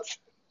 "What?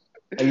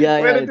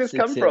 Where did this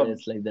come from?"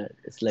 It's like that.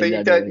 It's So like you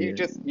that don't, over you here.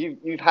 just,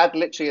 you've had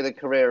literally the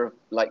career of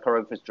like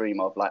choreographers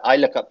dream of. Like I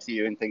look up to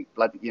you and think,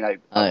 like, you know,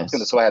 Ah, I was going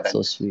to swear then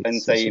so sweet,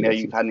 and so say, you sweet know, of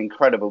you. you've had an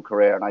incredible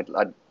career, and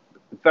I'm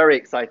very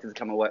excited to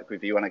come and work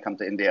with you when I come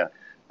to India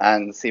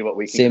and see what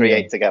we can Same here.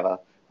 create together.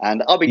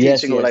 And I'll be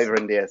Yes, teaching all yes, over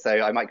India, so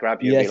I might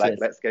grab you and be yes, like, yes.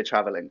 let's go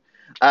traveling.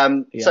 Yeah,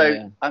 So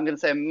yeah. I'm going to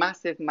say a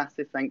massive,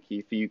 massive thank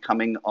you for you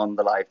coming on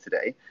the live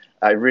today.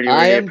 I really,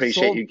 I really am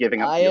appreciate you so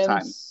giving up I your am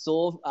time.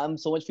 so I'm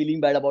so much feeling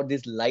bad about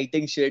this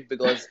lighting shit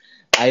because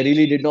I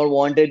really did not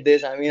wanted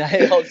this. I mean,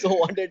 I also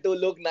wanted to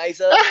look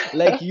nicer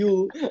like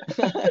you.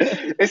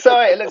 It's all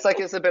right. It looks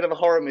like it's a bit of a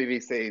horror movie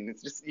scene.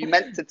 It's just, you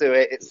meant to do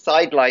it. It's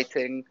side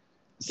lighting,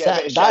 get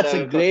a bit of That's a shadow across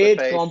the great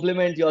face.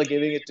 compliment you're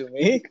giving it to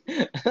me.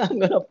 I'm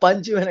gonna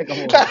punch you when I come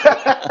home.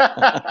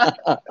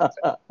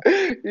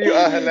 You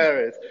are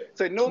hilarious.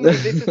 So normally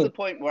this is the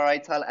point where I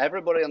tell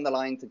everybody on the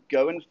line to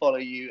go and follow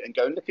you and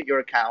go and look at your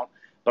account.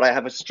 But I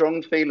have a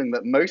strong feeling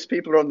that most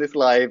people on this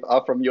live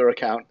are from your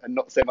account and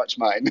not so much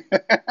mine.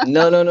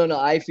 No, no, no, no.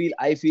 I feel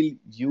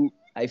you.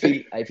 I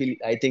think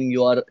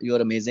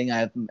you're amazing.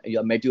 I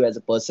met you as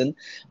a person.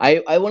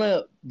 I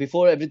wanna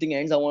before everything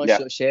ends, I wanna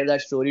Yeah. share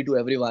that story to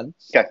everyone.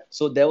 Okay.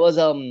 So there was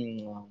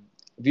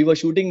we were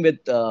shooting with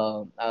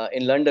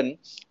in London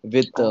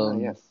Ah,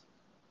 yes.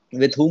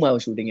 with whom I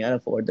was shooting. Yeah, I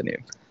forgot the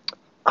name.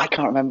 I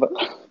can't remember.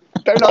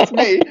 Don't ask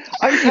me.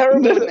 I'm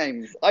terrible No, with no,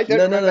 names. I don't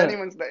no, no, remember no.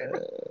 anyone's name.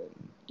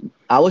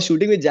 I was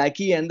shooting with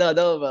Jackie and the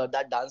other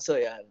that dancer.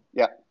 Yeah,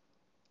 Yeah.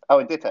 Oh,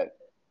 and Ditto.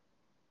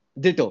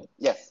 Ditto.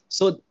 Yes.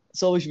 So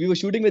we were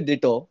shooting with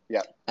Ditto,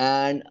 Yeah.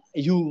 and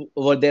you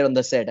were there on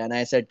the set, and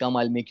I said, "Come,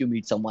 I'll make you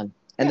meet someone,"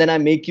 and then I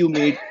make you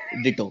meet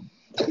Ditto.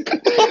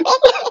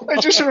 I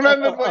just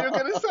remembered what you're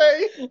going to say.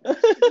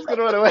 It's going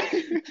to run away.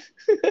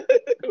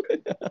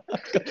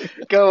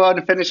 Go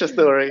on, finish the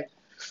story.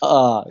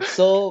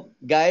 So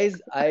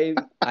guys, I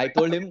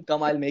told him,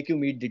 "Come, I'll make you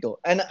meet Ditto,"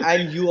 and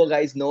you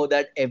guys know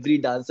that every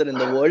dancer in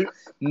the world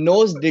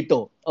knows Ditto.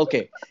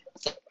 Okay,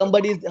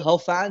 somebody is her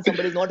fan,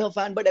 somebody is not her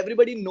fan, but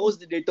everybody knows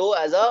the Ditto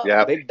as a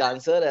Yeah. big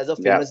dancer, as a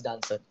Yeah. famous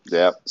dancer.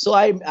 Yeah. So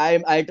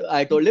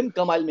I told him,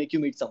 "Come, I'll make you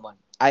meet someone."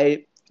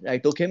 I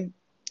took him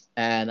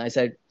and I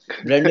said,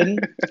 "Brendan,"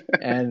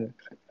 and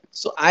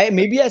so I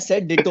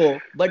said Ditto,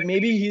 but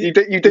maybe You he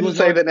didn't was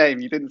say not. the name.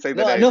 You didn't say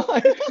the No, name. no.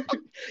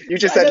 You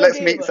So just I said, never let's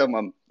gave. meet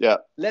someone. Yeah.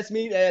 Let's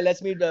meet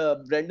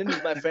Brendan,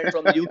 who's my friend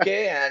from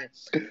UK,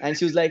 and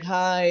she was like,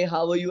 "Hi,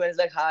 how are you?" And it's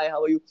like, "Hi,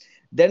 how are you?"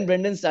 Then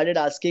Brendan started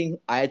asking.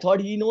 I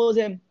thought he knows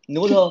her,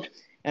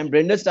 and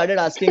Brendan started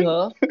asking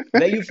her,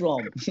 "Where you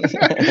from?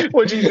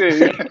 What do you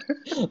do?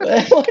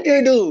 What do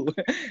you do?"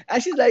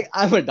 And she's like,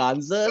 "I'm a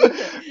dancer,"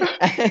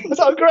 and That's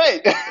not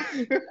great.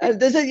 and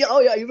they said, "Oh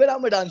yeah, even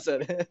I'm a dancer."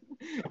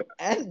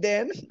 And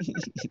then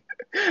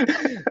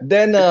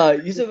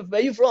you said,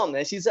 "Where you from?"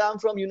 And she said, "I'm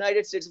from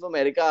United States of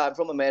America. I'm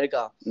from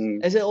America."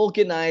 Mm. I said,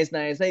 "Okay, nice,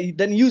 nice."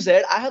 Then you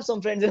said, "I have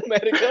some friends in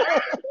America."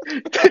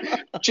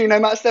 Do you know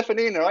Matt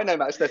Stefanina? I know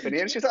Matt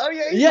Stefanina. And she's like, oh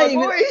yeah, he's Yeah, my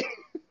even boy.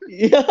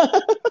 yeah.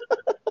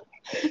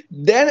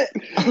 Then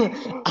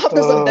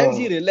after some time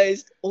she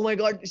realized, oh my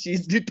God,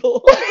 she's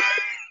Ditto.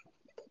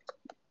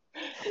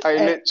 I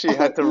And- literally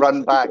had to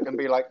run back and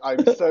be like,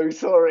 I'm so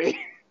sorry.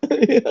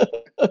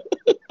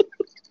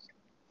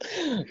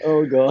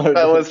 Oh God.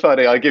 That was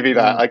funny. I'll give you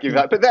that. I'll give you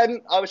that. But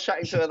then I was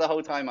chatting to her the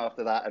whole time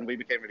after that, and we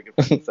became really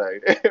good friends. So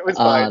it was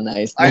Ah, fine.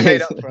 nice, I made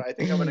nice. up for it. I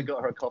think I went and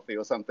got her a coffee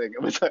or something.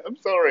 It was like, I'm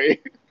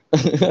sorry.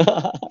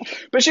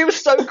 But she was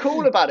so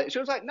cool about it. She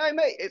was like, no,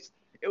 mate,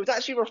 it was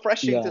actually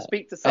refreshing Yeah. to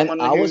speak to And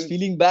someone I was who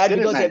feeling bad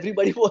didn't because know.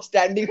 everybody was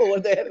standing over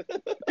there.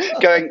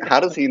 Going,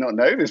 how does he not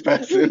know this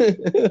person?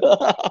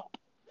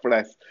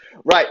 Bless.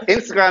 Right,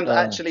 Instagram's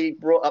actually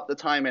brought up the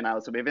timer now,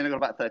 so we've only got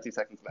about 30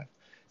 seconds left.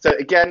 So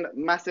again,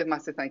 massive,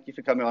 massive thank you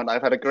for coming on.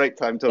 I've had a great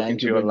time talking Thank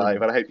to you, you on Brendan.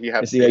 live, and I hope you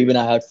have See, too. even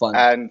I had fun.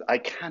 And I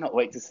cannot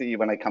wait to see you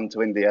when I come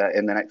to India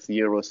in the next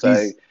year or so.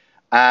 Please.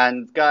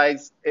 And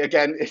guys,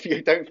 again, if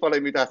you don't follow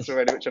Mudas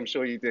already, which I'm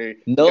sure you do,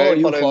 No, go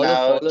you follow him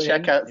now. follow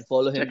Check him. out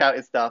Follow him. check out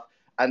his stuff.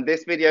 And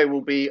this video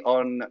will be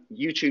on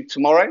YouTube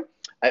tomorrow.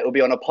 It will be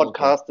on a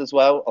podcast as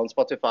well on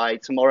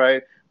Spotify tomorrow,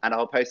 and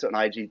I'll post it on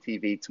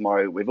IGTV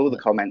tomorrow with all the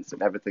comments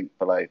and everything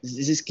below.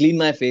 Just clean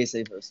my face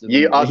first.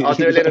 I'll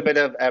do a little bit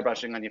of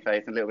airbrushing on your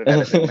face and a little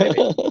bit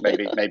of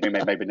editing,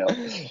 maybe not.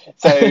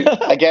 So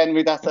again,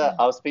 Mudasa,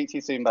 I'll speak to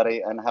you soon,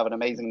 buddy, and have an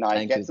amazing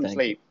night. Get some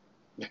sleep.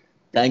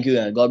 Thank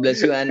you. God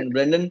bless you. And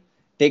Brendan,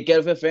 take care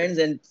of your friends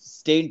and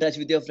stay in touch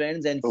with your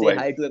friends and say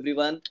hi to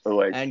everyone.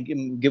 Always.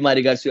 And give my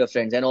regards to your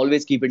friends and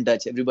always keep in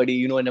touch. Everybody,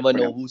 you never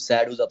know who's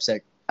sad, who's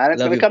upset. And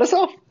it's going to cut us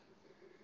off.